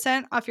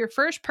 10% off your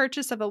first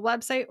purchase of a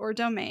website or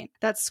domain.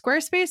 That's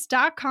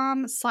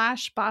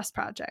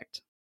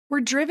squarespace.com/bossproject. We're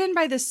driven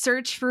by the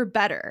search for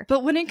better.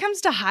 But when it comes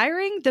to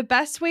hiring, the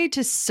best way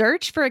to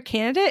search for a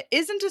candidate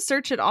isn't to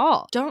search at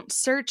all. Don't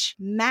search,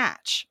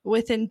 match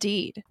with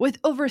Indeed. With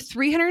over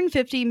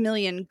 350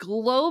 million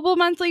global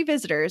monthly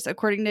visitors,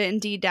 according to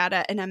Indeed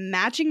data, and a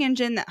matching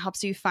engine that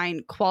helps you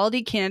find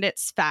quality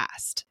candidates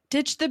fast.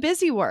 Ditch the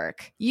busy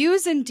work.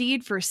 Use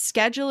Indeed for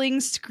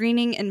scheduling,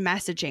 screening, and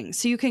messaging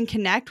so you can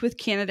connect with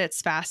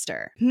candidates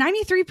faster.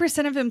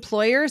 93% of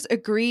employers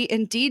agree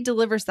Indeed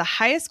delivers the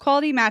highest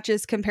quality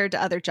matches compared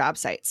to other job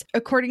sites,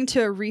 according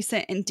to a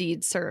recent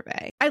Indeed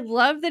survey. I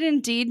love that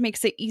Indeed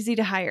makes it easy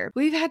to hire.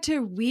 We've had to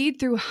weed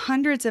through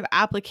hundreds of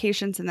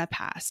applications in the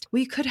past.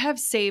 We could have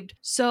saved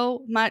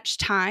so much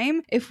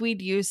time if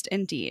we'd used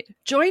Indeed.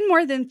 Join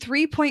more than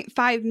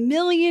 3.5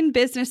 million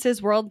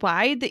businesses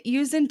worldwide that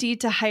use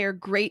Indeed to hire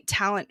great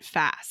talent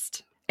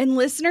fast. And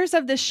listeners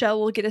of this show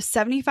will get a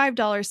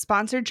 $75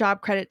 sponsored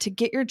job credit to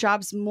get your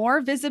jobs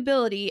more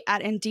visibility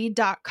at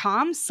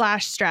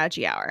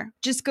Indeed.com/strategy hour.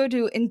 Just go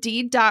to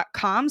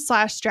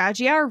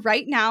Indeed.com/strategy hour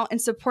right now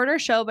and support our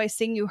show by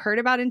saying you heard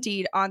about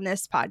Indeed on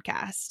this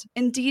podcast.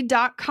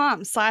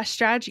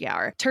 Indeed.com/strategy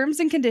hour. Terms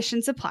and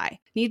conditions apply.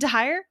 Need to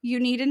hire? You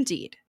need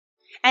Indeed.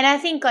 And I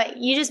think like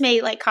you just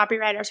made like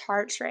copywriters'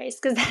 hearts race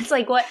because that's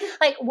find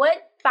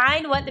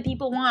what the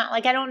people want.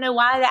 Like I don't know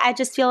why that. I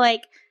just feel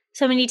like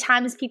so many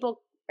times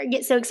people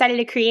get so excited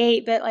to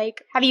create, but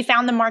like, have you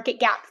found the market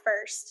gap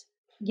first?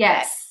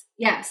 Yes.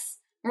 Yes.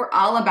 We're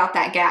all about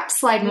that gap,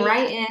 sliding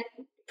right in,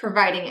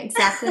 providing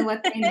exactly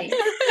what they need.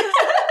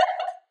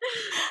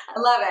 I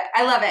love it.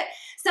 I love it.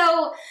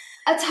 So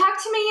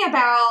talk to me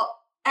about,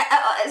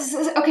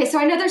 okay, so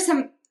I know there's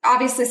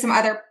obviously some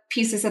other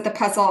pieces of the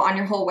puzzle on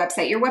your whole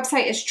website. Your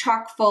website is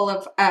chock full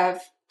of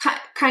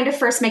kind of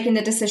first making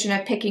the decision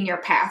of picking your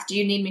path. Do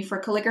you need me for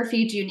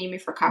calligraphy? Do you need me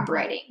for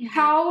copywriting? Mm-hmm.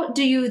 How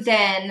do you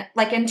then,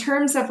 like in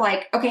terms of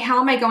like, okay, how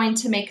am I going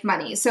to make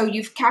money? So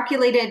you've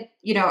calculated,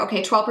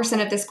 okay,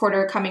 12% of this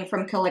quarter coming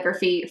from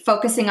calligraphy,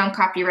 focusing on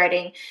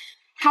copywriting.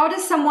 How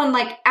does someone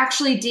like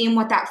actually deem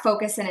what that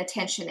focus and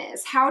attention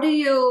is? How do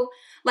you,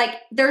 like,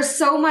 there's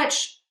so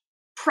much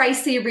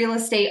pricey real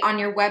estate on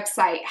your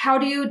website, how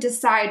do you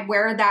decide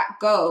where that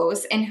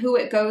goes and who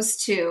it goes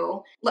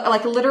to?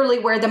 Like literally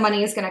where the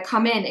money is going to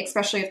come in,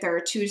 especially if there are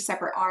two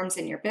separate arms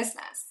in your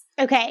business.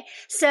 Okay,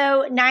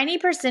 so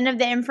 90% of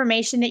the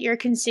information that you're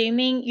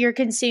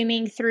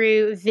consuming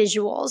through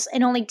visuals,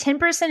 and only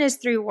 10% is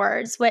through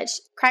words, which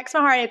cracks my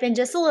heart open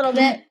just a little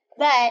bit.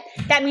 But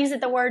that means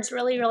that the words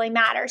really, really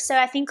matter. So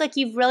I think like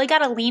you've really got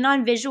to lean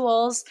on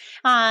visuals,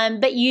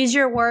 but use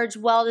your words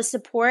well to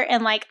support.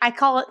 And like I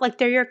call it like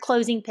they're your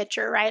closing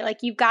picture, right? Like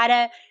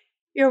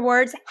your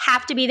words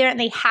have to be there and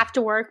they have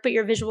to work, but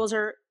your visuals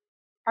are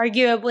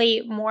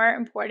arguably more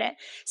important.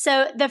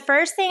 So the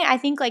first thing I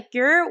think like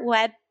your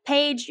web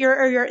page,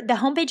 the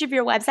homepage of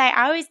your website,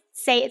 I always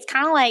say it's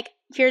kind of like,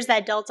 here's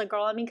that Delta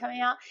girl I mean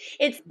coming out.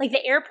 It's like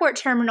the airport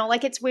terminal.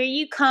 Like it's where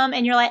you come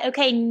and you're like,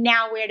 okay,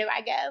 now where do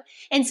I go?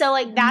 And so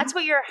like that's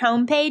what your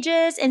homepage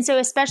is. And so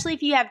especially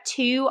if you have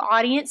two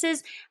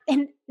audiences,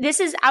 and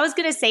I was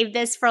going to save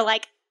this for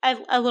like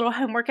a little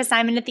homework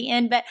assignment at the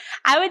end, but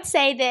I would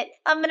say that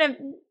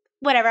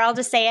I'll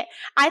just say it.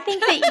 I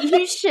think that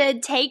you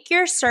should take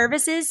your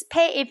services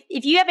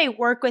if you have a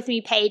work with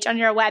me page on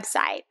your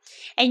website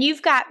and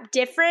you've got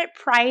different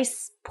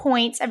price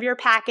points of your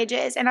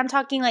packages. And I'm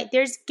talking like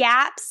there's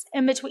gaps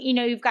in between,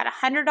 you've got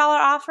 $100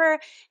 offer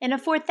and a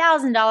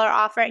 $4,000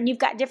 offer, and you've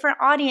got different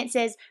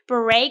audiences.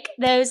 Break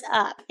those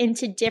up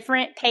into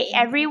different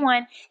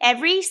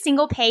every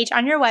single page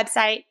on your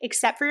website,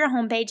 except for your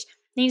homepage,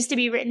 needs to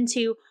be written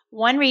to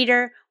one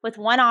reader with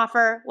one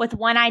offer with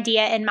one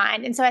idea in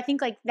mind. And so I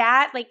think like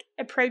that, like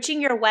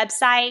approaching your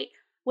website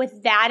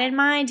with that in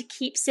mind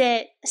keeps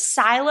it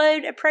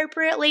siloed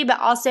appropriately, but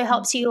also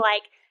helps you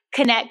like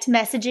connect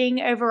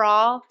messaging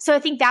overall. So I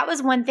think that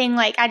was one thing,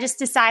 like I just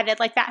decided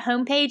like that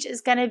homepage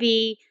is going to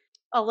be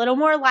a little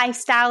more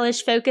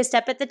lifestyle-ish, focused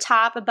up at the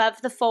top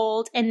above the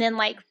fold, and then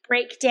like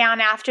break down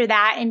after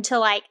that into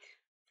like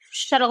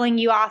shuttling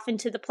you off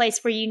into the place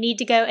where you need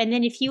to go. And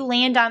then if you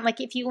land on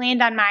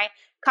my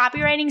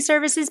copywriting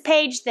services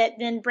page that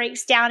then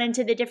breaks down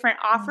into the different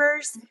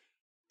offers,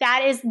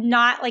 that is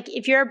not like,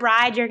 if you're a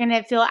bride, you're going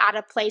to feel out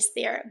of place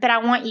there, but I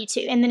want you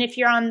to. And then if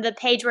you're on the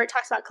page where it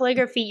talks about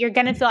calligraphy, you're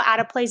going to feel out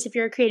of place if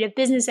you're a creative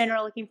business owner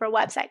looking for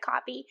website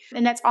copy.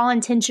 And that's all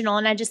intentional.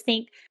 And I just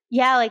think,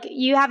 like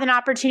you have an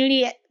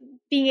opportunity at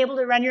being able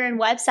to run your own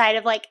website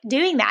of like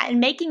doing that and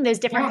making those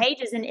different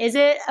pages. And is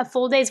it a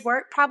full day's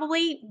work?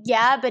 Probably.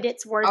 Yeah, but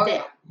it's worth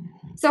it.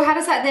 So how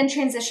does that then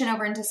transition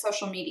over into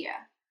social media?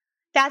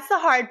 That's the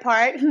hard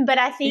part, but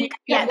I think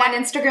you have one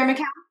Instagram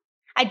account?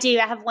 I do.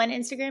 I have one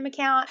Instagram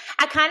account.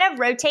 I kind of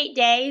rotate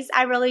days.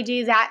 I really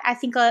do that. I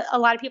think a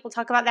lot of people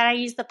talk about that. I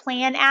use the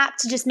Plan app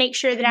to just make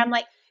sure that I'm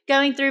like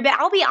going through, but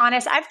I'll be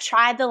honest, I've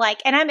tried the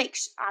like, and I'm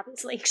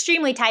obviously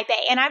extremely type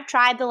A, and I've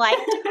tried the like,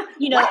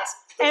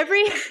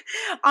 every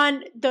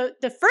on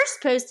the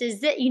first post is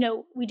that,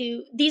 we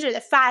do, these are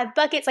the 5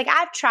 buckets. Like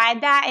I've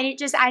tried that, and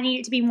I need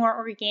it to be more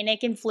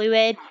organic and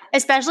fluid,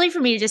 especially for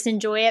me to just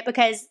enjoy it,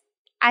 because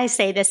I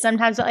say this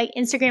sometimes, but like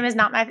Instagram is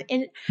not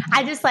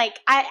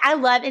I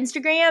love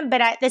Instagram,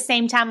 but at the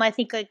same time, I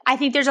think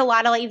there's a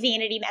lot of like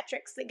vanity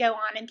metrics that go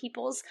on in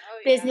people's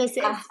businesses.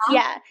 And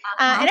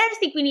I just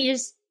think we need to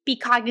just be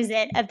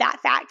cognizant of that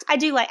fact.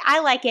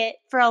 I like it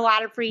for a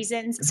lot of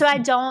reasons. So I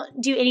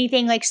don't do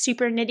anything like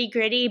super nitty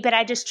gritty, but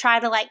I just try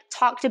to like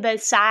talk to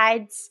both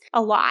sides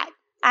a lot.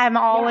 I'm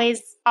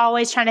always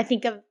trying to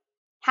think of,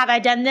 have I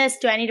done this?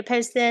 Do I need to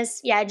post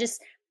this? Yeah,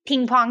 just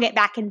ping pong it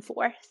back and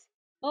forth.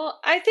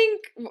 Well, I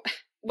think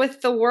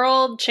with the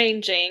world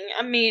changing,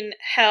 I mean,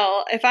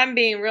 hell, if I'm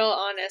being real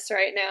honest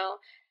right now,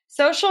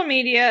 social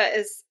media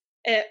is,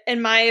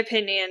 in my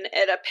opinion,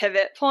 at a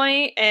pivot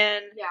point,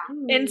 and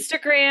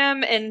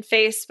Instagram and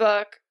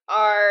Facebook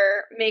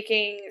are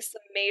making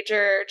some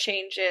major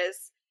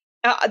changes.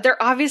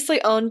 They're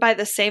obviously owned by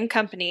the same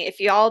company, if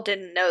y'all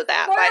didn't know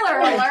that. Spoiler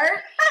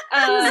alert!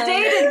 Whose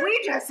day did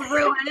we just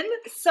ruin?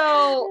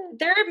 So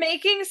they're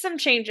making some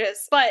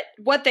changes, but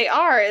what they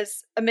are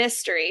is a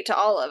mystery to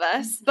all of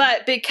us.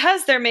 But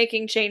because they're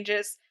making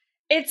changes,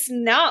 it's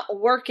not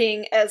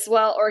working as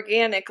well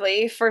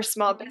organically for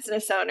small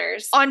business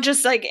owners on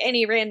just like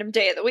any random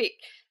day of the week.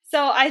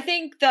 So I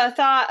think the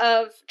thought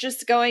of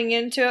just going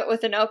into it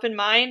with an open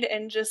mind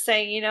and just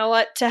saying, you know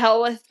what, to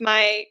hell with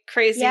my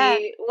crazy,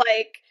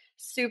 like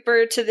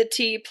super to the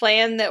T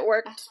plan that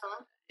worked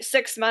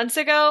 6 months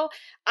ago.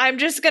 I'm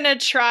just going to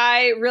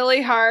try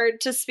really hard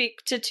to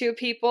speak to 2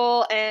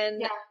 people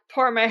and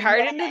pour my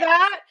heart into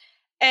that.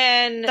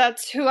 And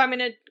that's who I'm going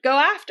to go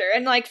after.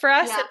 And like for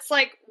us, it's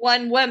like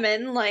one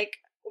woman, like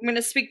I'm going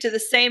to speak to the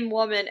same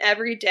woman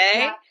every day.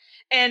 Yeah.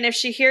 And if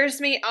she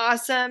hears me,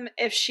 awesome.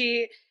 If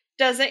she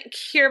doesn't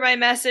hear my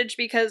message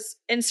because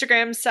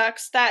Instagram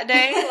sucks that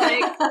day,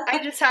 like I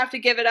just have to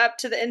give it up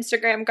to the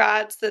Instagram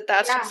gods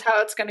that's just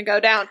how it's going to go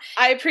down.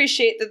 I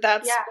appreciate that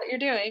that's what you're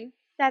doing.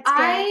 That's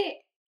good.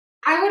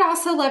 I would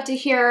also love to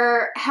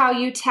hear how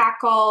you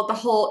tackle the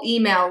whole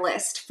email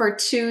list for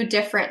 2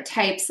 different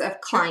types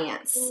of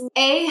clients.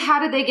 A,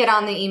 how do they get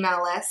on the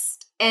email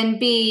list? And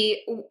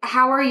B,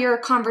 how are your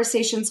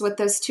conversations with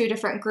those 2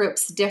 different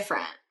groups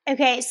different?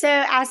 Okay, so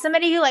as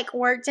somebody who like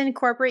worked in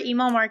corporate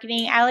email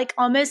marketing, I like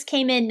almost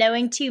came in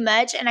knowing too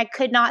much and I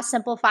could not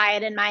simplify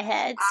it in my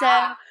head. So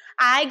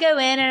I go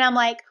in and I'm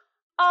like,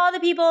 all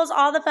the peoples,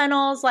 all the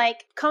funnels,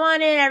 like, come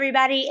on in,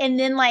 everybody. And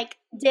then like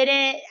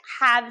didn't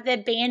have the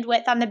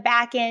bandwidth on the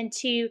back end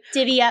to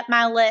divvy up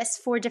my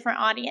list for different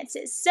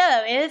audiences. So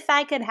if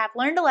I could have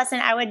learned a lesson,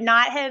 I would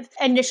not have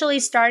initially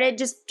started,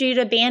 just due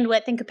to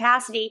bandwidth and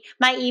capacity,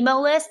 my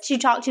email list to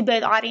talk to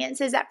both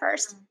audiences at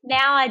first.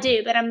 Now I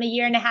do, but I'm a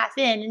year and a half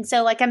in. And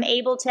so like I'm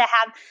able to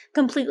have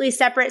completely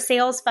separate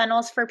sales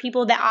funnels for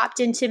people that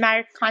opt into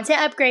my content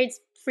upgrades,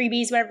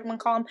 freebies, whatever you want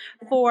to call them,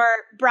 for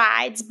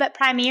brides. But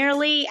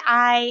primarily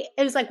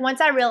it was like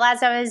once I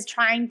realized I was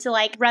trying to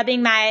like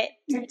rubbing my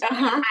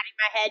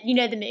head, you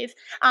know the move.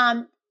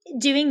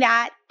 Doing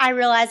that, I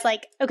realized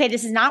like, okay,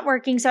 this is not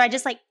working. So I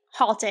just like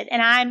halted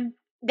and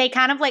they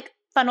kind of like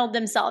funneled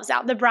themselves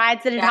out. The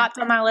brides that had hopped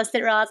on my list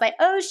that realized like,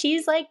 oh,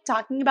 she's like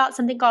talking about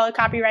something called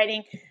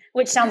copywriting,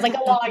 which sounds like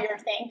a lawyer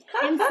thing.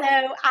 And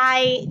so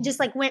I just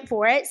like went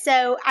for it.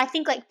 So I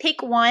think like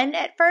pick one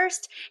at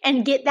first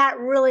and get that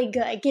really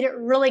good. Get it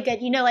really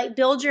good. You know, like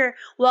build your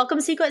welcome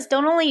sequence.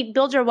 Don't only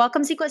build your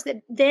welcome sequence, but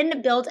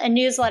then build a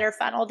newsletter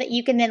funnel that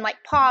you can then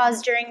like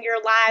pause during your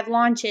live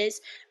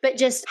launches. But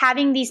just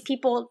having these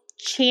people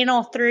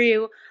channel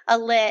through a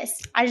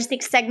list. I just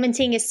think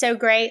segmenting is so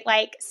great.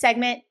 Like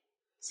segment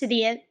to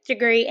the nth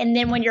degree. And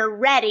then when you're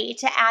ready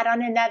to add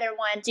on another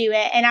one, do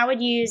it. And I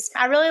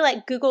really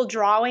like Google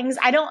Drawings.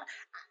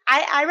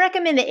 I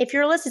recommend that if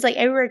your list is like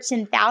over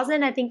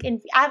 10,000, I think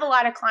I have a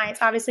lot of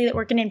clients obviously that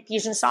work in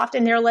Infusionsoft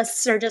and their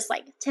lists are just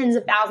like tens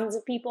of thousands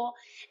of people.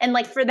 And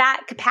like for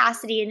that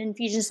capacity, and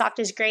Infusionsoft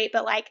is great,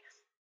 but like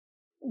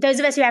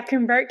those of us who have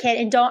ConvertKit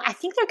and I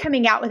think they're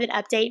coming out with an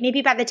update,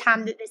 maybe by the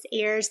time that this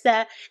airs,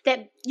 that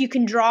you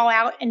can draw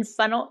out and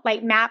funnel,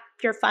 like map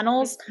your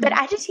funnels. But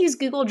I just use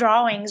Google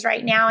Drawings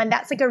right now. And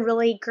that's like a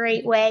really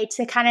great way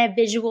to kind of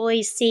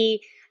visually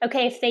see,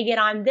 okay, if they get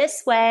on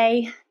this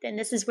way, then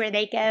this is where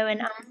they go.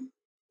 And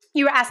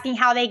you were asking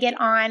how they get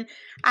on.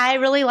 I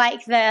really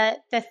like the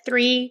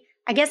three,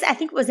 I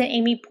think it was an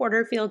Amy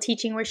Porterfield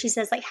teaching where she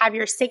says like, have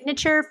your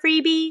signature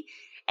freebie.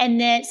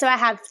 And then, so I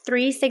have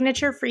 3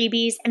 signature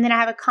freebies, and then I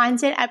have a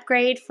content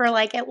upgrade for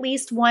like at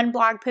least 1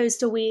 blog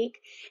post a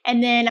week,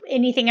 and then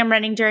anything I'm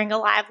running during a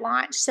live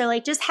launch. So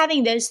like just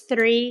having those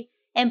 3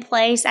 in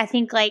place, I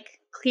think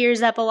like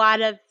clears up a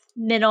lot of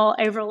mental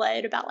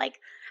overload about like,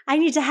 I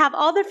need to have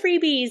all the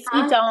freebies.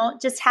 You don't,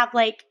 just have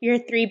like your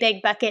 3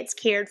 big buckets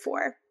cared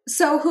for.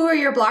 So who are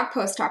your blog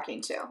posts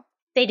talking to?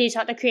 They do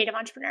talk to creative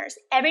entrepreneurs.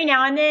 Every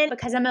now and then,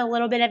 because I'm a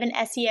little bit of an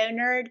SEO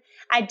nerd,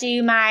 I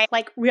do my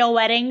like real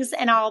weddings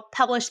and I'll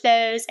publish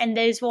those, and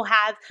those will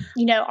have,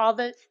 you know, all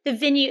the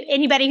venue.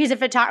 Anybody who's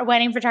a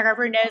wedding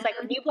photographer knows like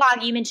when you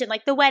blog, you mentioned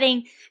like the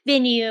wedding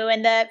venue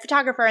and the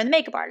photographer and the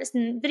makeup artist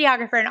and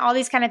videographer and all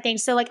these kind of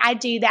things. So like I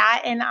do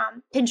that, and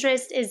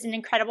Pinterest is an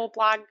incredible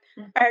blog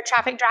or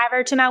traffic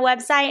driver to my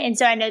website. And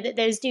so I know that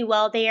those do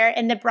well there,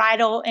 and the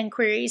bridal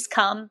inquiries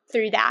come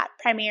through that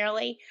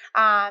primarily.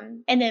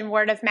 And then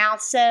word of mouth.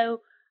 So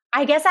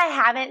I guess I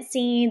haven't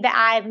seen that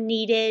I've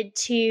needed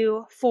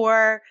to,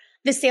 for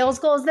the sales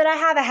goals that I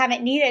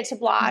haven't needed to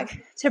blog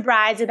to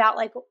brides about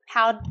like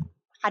how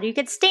do you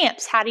get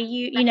stamps? How do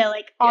you know,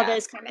 like all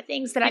those kind of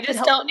things that I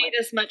just don't need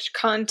as much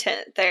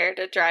content there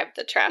to drive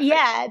the traffic.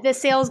 Yeah, the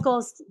sales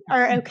goals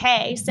are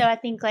okay. So I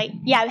think like,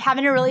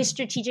 having a really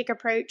strategic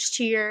approach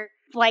to your,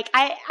 like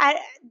I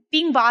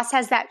Being Boss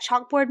has that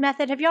chalkboard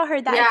method. Have y'all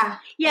heard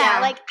that? Yeah.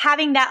 Like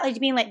having that, like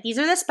being like, these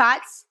are the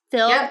spots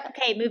filled. Yep.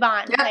 Okay, move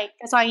on. Yep. Like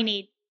that's all you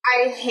need.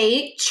 I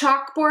hate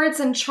chalkboards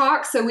and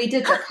chalk. So we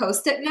did the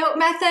Post-it note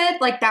method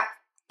like that.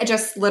 I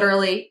just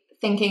literally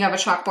thinking of a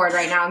chalkboard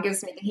right now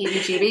gives me the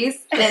heebie-jeebies.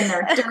 Then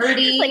they're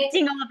dirty. Like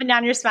tingle up and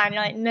down your spine.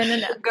 You're like, no.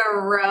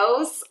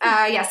 Gross.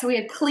 So we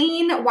had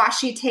clean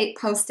washi tape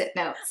Post-it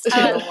notes to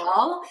the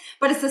wall,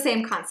 but it's the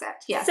same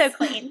concept. Yes. So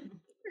clean.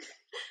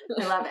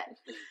 I love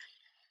it.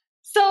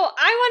 So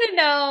I want to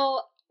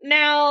know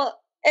now,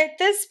 at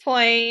this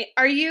point,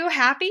 are you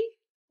happy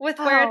with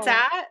where it's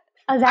at?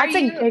 Oh, that's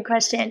a good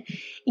question.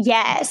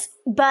 Yes,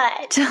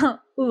 but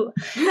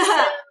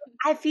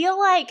I feel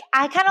like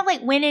I kind of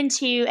like went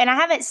into, and I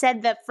haven't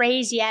said the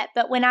phrase yet,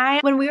 but when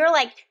we were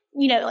like,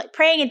 you know, like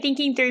praying and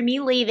thinking through me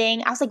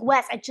leaving, I was like,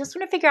 Wes, I just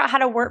want to figure out how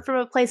to work from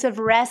a place of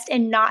rest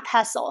and not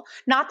hustle.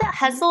 Not that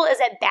hustle is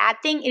a bad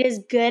thing. It is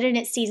good in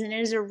its season.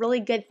 It is a really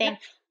good thing,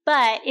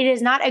 but it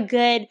is not a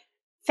good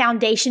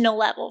foundational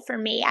level for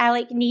me. I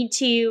need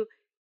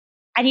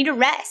to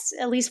rest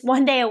at least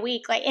one day a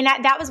week. Like, and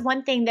that was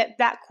one thing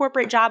that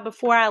corporate job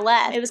before I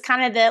left, it was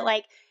kind of the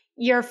like,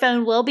 your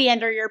phone will be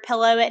under your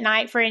pillow at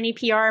night for any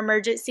PR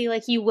emergency.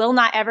 Like you will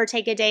not ever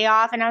take a day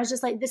off. And I was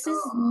just like, this is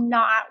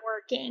not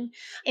working.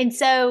 And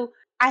so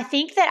I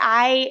think that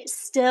I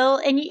still,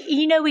 and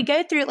you know, we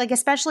go through it, like,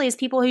 especially as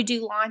people who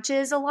do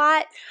launches a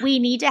lot, we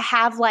need to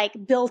have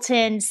like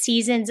built-in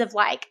seasons of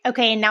like,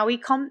 okay, and now we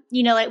come,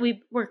 you know, like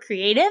we're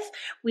creative,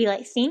 we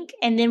like think,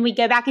 and then we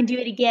go back and do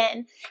it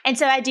again. And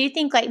so I do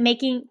think like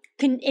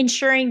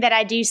ensuring that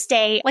I do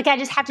stay, like I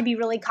just have to be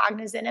really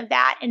cognizant of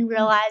that and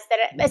realize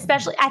that,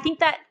 especially, I think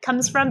that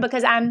comes from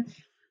because I'm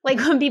like,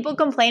 when people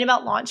complain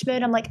about launch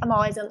mode, I'm like, I'm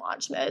always in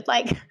launch mode.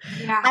 Like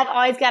I've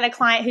always got a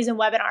client who's in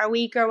webinar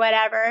week or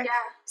whatever. Yeah.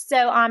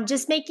 So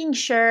just making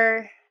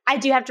sure I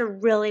do have to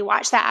really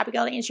watch that,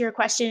 Abigail, to answer your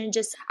question. And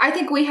just, I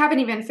think we haven't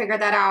even figured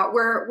that out.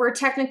 We're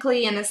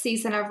technically in a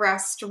season of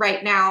rest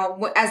right now,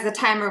 as the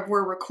time of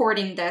we're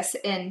recording this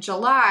in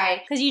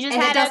July. Because you just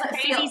had a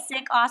crazy,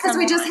 sick, awesome because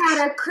we just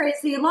had a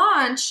crazy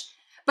launch,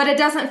 but it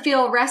doesn't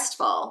feel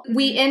restful. Mm-hmm.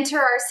 We enter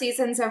our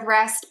seasons of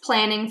rest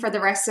planning for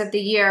the rest of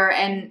the year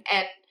and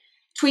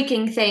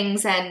tweaking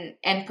things and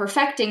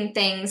perfecting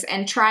things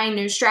and trying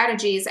new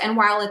strategies. And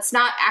while it's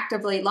not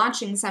actively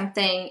launching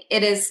something,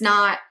 it is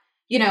not,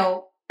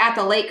 at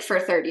the lake for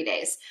 30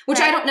 days, which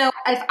I don't know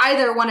if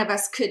either one of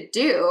us could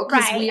do,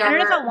 because we are,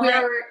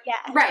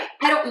 right.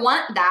 I don't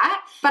want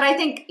that, but I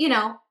think,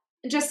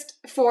 just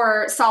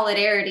for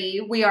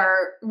solidarity, we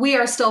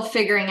are still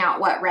figuring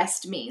out what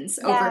rest means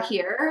over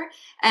here.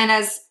 And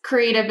as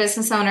creative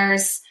business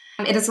owners,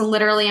 it is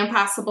literally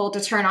impossible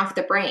to turn off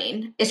the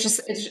brain. It's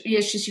just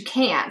you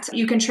can't.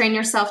 You can train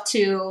yourself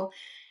to,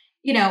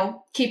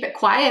 keep it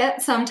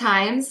quiet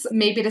sometimes,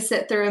 maybe to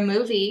sit through a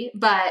movie,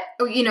 but,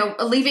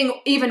 leaving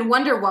even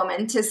Wonder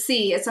Woman to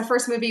see. It's the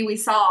first movie we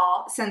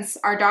saw since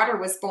our daughter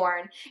was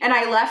born. And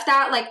I left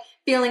that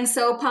feeling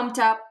so pumped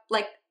up,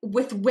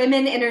 with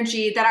women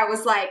energy, that I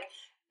was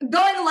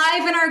going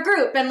live in our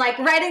group and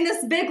writing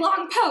this big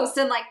long post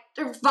and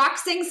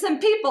voxing some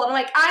people. And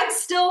I'm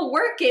still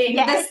working.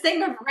 Yes. This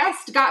thing of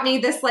rest got me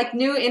this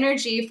new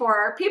energy for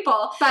our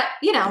people. But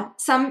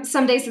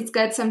some days it's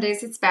good, some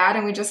days it's bad,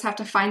 and we just have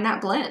to find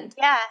that blend.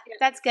 Yeah,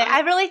 that's good. I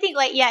really think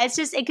it's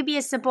just, it could be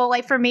as simple,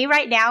 for me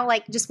right now,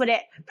 just what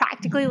it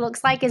practically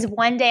looks like is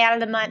one day out of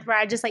the month where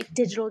I just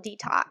digital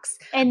detox.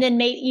 And then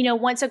maybe,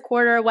 once a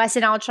quarter, Wes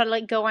and I'll try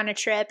to go on a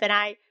trip,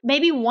 and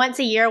maybe once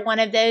a year, one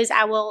of those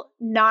I will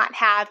not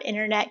have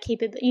internet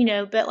capability,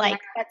 but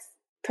that's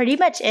pretty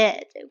much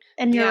it.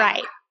 And you're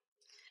right.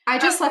 I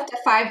just left a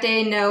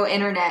 5-day no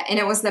internet, and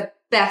it was the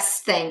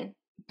best thing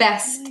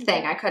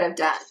I could have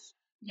done.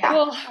 Yeah.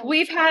 Well,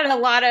 we've had a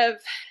lot of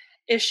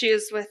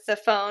issues with the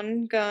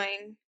phone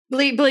going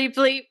bleep, bleep,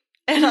 bleep,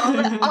 and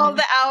all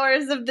the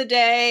hours of the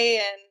day,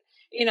 and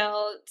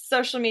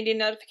social media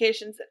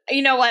notifications.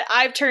 You know what?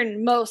 I've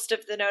turned most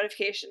of the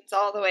notifications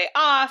all the way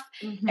off,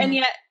 and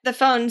yet the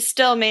phone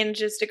still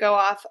manages to go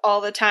off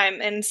all the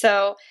time. And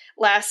so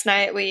last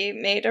night we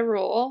made a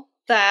rule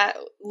that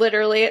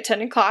literally at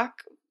 10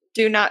 o'clock,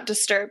 do not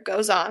disturb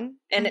goes on,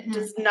 and it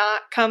does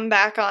not come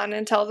back on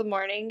until the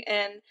morning.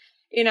 And,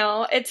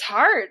 it's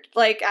hard.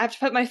 I have to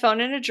put my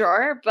phone in a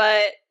drawer,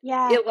 but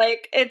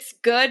it's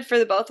good for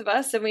the both of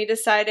us. And we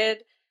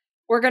decided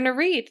we're going to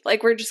read.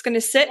 We're just going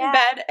to sit in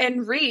bed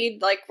and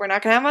read. We're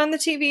not going to have on the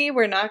TV.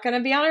 We're not going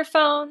to be on our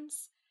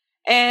phones.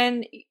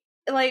 And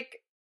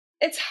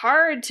it's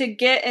hard to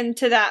get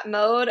into that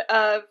mode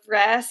of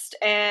rest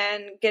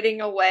and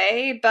getting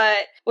away. But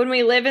when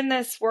we live in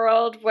this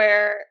world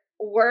where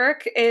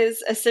work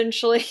is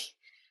essentially,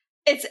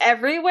 it's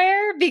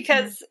everywhere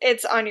because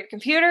it's on your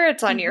computer,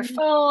 it's on your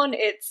phone,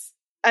 it's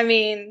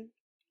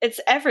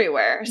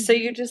everywhere. So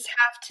you just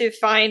have to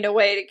find a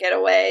way to get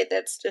away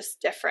that's just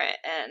different.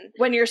 And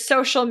when your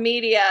social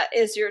media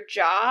is your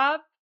job,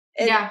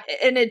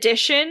 in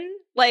addition,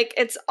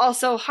 it's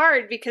also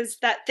hard because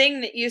that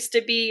thing that used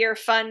to be your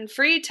fun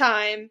free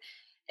time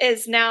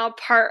is now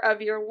part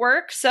of your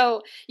work.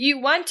 So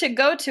you want to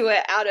go to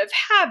it out of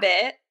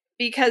habit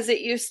because it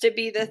used to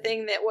be the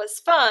thing that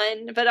was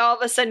fun, but all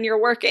of a sudden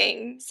you're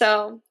working.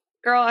 So,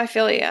 girl, I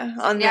feel you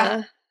on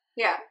the...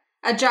 Yeah.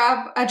 A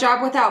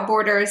job without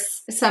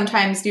borders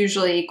sometimes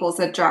usually equals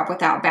a job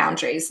without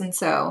boundaries. And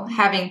so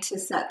having to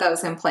set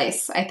those in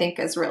place, I think,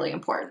 is really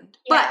important.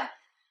 Yeah. But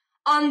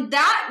on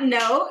that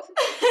note,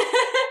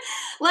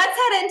 let's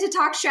head into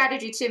Talk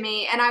Strategy to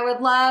Me. And I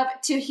would love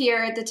to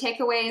hear the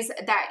takeaways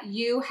that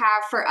you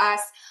have for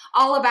us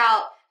all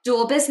about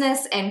dual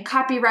business and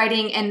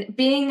copywriting and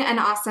being an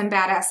awesome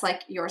badass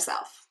like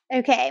yourself.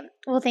 Okay.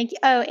 Well, thank you.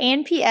 Oh,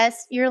 and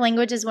P.S. your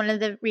language is one of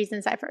the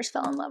reasons I first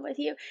fell in love with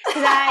you.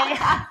 Because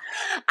I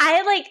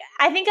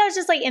think I was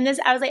just in this,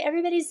 I was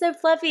everybody's so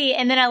fluffy.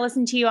 And then I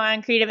listened to you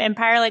on Creative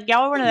Empire.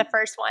 Y'all were one of the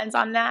first ones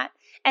on that.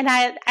 And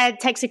I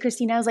texted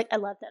Christina. I was I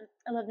love them.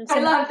 I love them so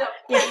much. I love them.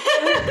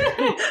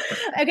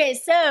 Yeah. Okay.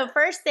 So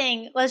first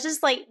thing, let's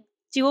just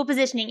dual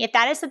positioning. If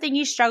that is something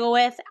you struggle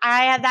with,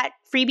 I have that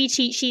freebie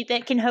cheat sheet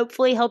that can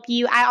hopefully help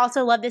you. I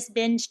also love this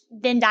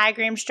Venn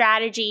diagram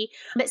strategy,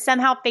 but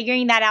somehow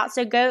figuring that out.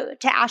 So go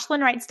to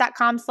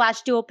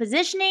ashlynwrites.com/dual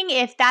positioning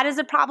if that is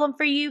a problem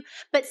for you,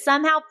 but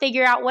somehow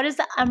figure out what is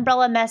the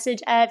umbrella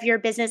message of your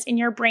business and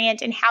your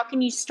brand, and how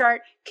can you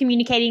start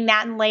communicating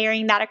that and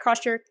layering that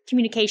across your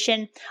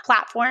communication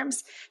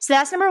platforms. So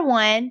that's number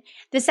one.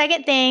 The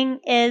second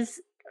thing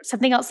is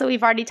something else that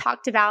we've already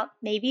talked about.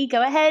 Maybe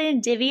go ahead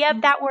and divvy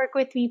up that work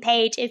with me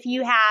page if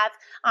you have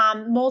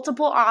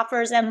multiple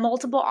offers and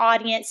multiple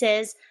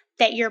audiences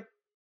that you're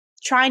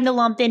trying to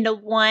lump into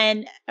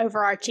one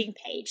overarching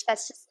page.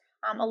 That's just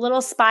a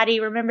little spotty.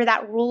 Remember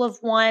that rule of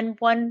one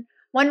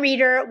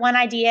reader, one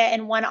idea,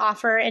 and one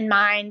offer in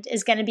mind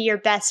is going to be your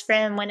best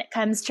friend when it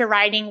comes to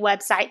writing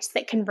websites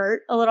that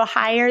convert a little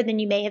higher than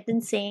you may have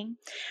been seeing.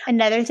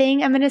 Another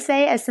thing I'm going to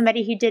say, as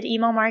somebody who did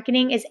email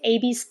marketing, is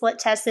A/B split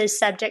test those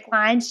subject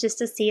lines just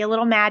to see a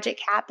little magic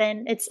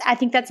happen. I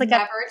think that's like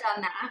never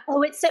done that.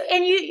 Oh, it's so.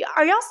 And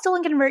are y'all still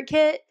in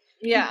ConvertKit?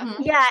 Yeah.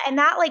 Mm-hmm. Yeah. And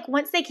that, like,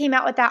 once they came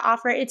out with that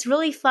offer, it's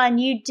really fun.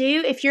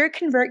 If you're a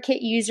ConvertKit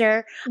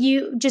user,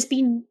 you just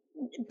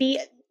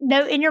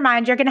note in your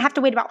mind, you're going to have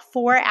to wait about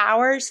 4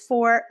 hours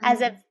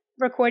as of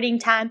recording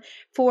time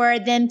for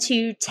them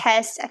to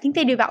test. I think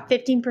they do about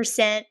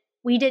 15%.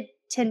 We did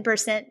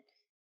 10%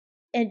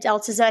 in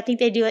Delta. So I think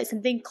they do like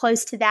something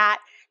close to that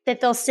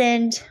they'll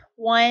send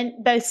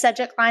both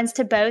subject lines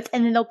to both,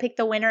 and then they'll pick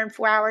the winner, and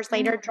 4 hours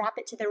later, drop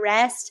it to the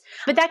rest.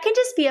 But that can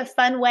just be a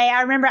fun way.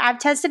 I remember I've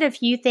tested a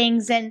few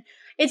things, and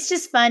it's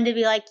just fun to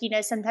be like,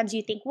 sometimes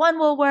you think one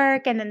will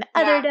work and then the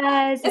other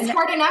does. It's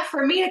hard enough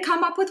for me to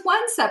come up with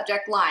one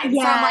subject line.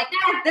 Yeah. So I'm like,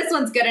 this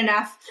one's good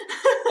enough.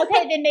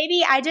 Okay, then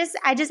maybe I just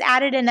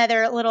added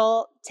another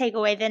little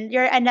takeaway. Then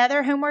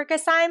another homework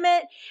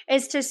assignment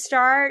is to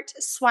start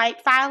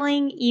swipe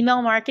filing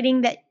email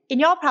marketing and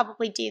y'all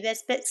probably do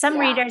this, but some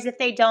readers, if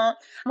they don't,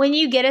 when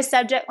you get a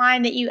subject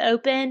line that you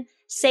open,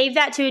 save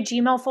that to a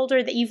Gmail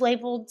folder that you've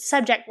labeled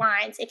subject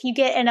lines. If you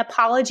get an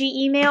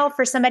apology email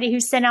for somebody who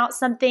sent out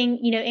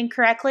something,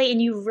 incorrectly, and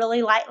you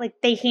really like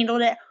they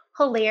handled it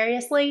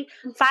hilariously,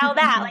 file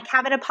that, like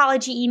have an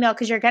apology email,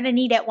 because you're going to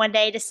need it one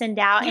day to send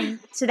out. And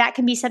so that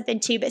can be something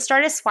too, but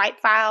start a swipe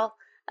file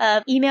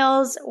of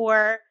emails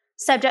or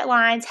subject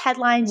lines,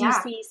 headlines you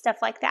see, stuff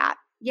like that.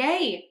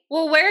 Yay.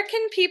 Well, where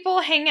can people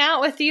hang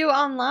out with you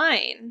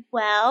online?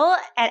 Well,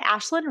 at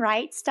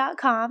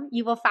ashlynwrites.com,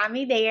 you will find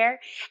me there.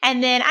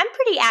 And then I'm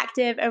pretty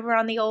active over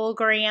on the old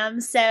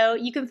gram, so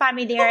you can find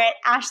me there at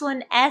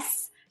Ashlyn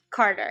S.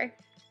 Carter.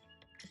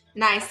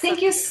 Nice.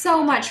 Thank you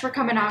so much for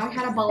coming on. We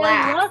had a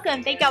blast. You're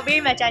welcome. Thank y'all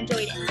very much. I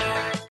enjoyed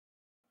it.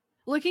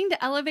 Looking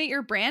to elevate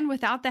your brand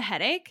without the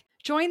headache?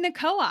 Join the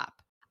Co-op,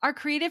 our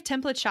creative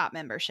template shop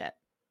membership.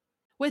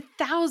 With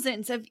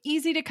thousands of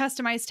easy to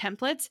customize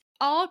templates,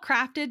 all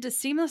crafted to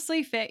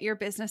seamlessly fit your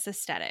business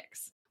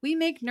aesthetics, we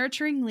make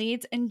nurturing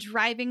leads and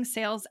driving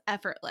sales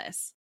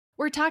effortless.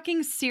 We're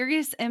talking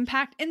serious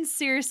impact and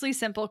seriously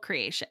simple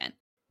creation.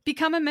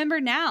 Become a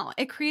member now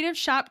at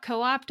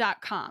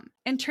creativeshopcoop.com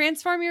and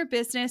transform your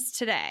business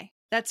today.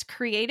 That's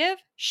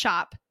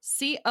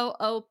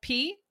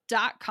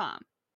creativeshopcoop.com.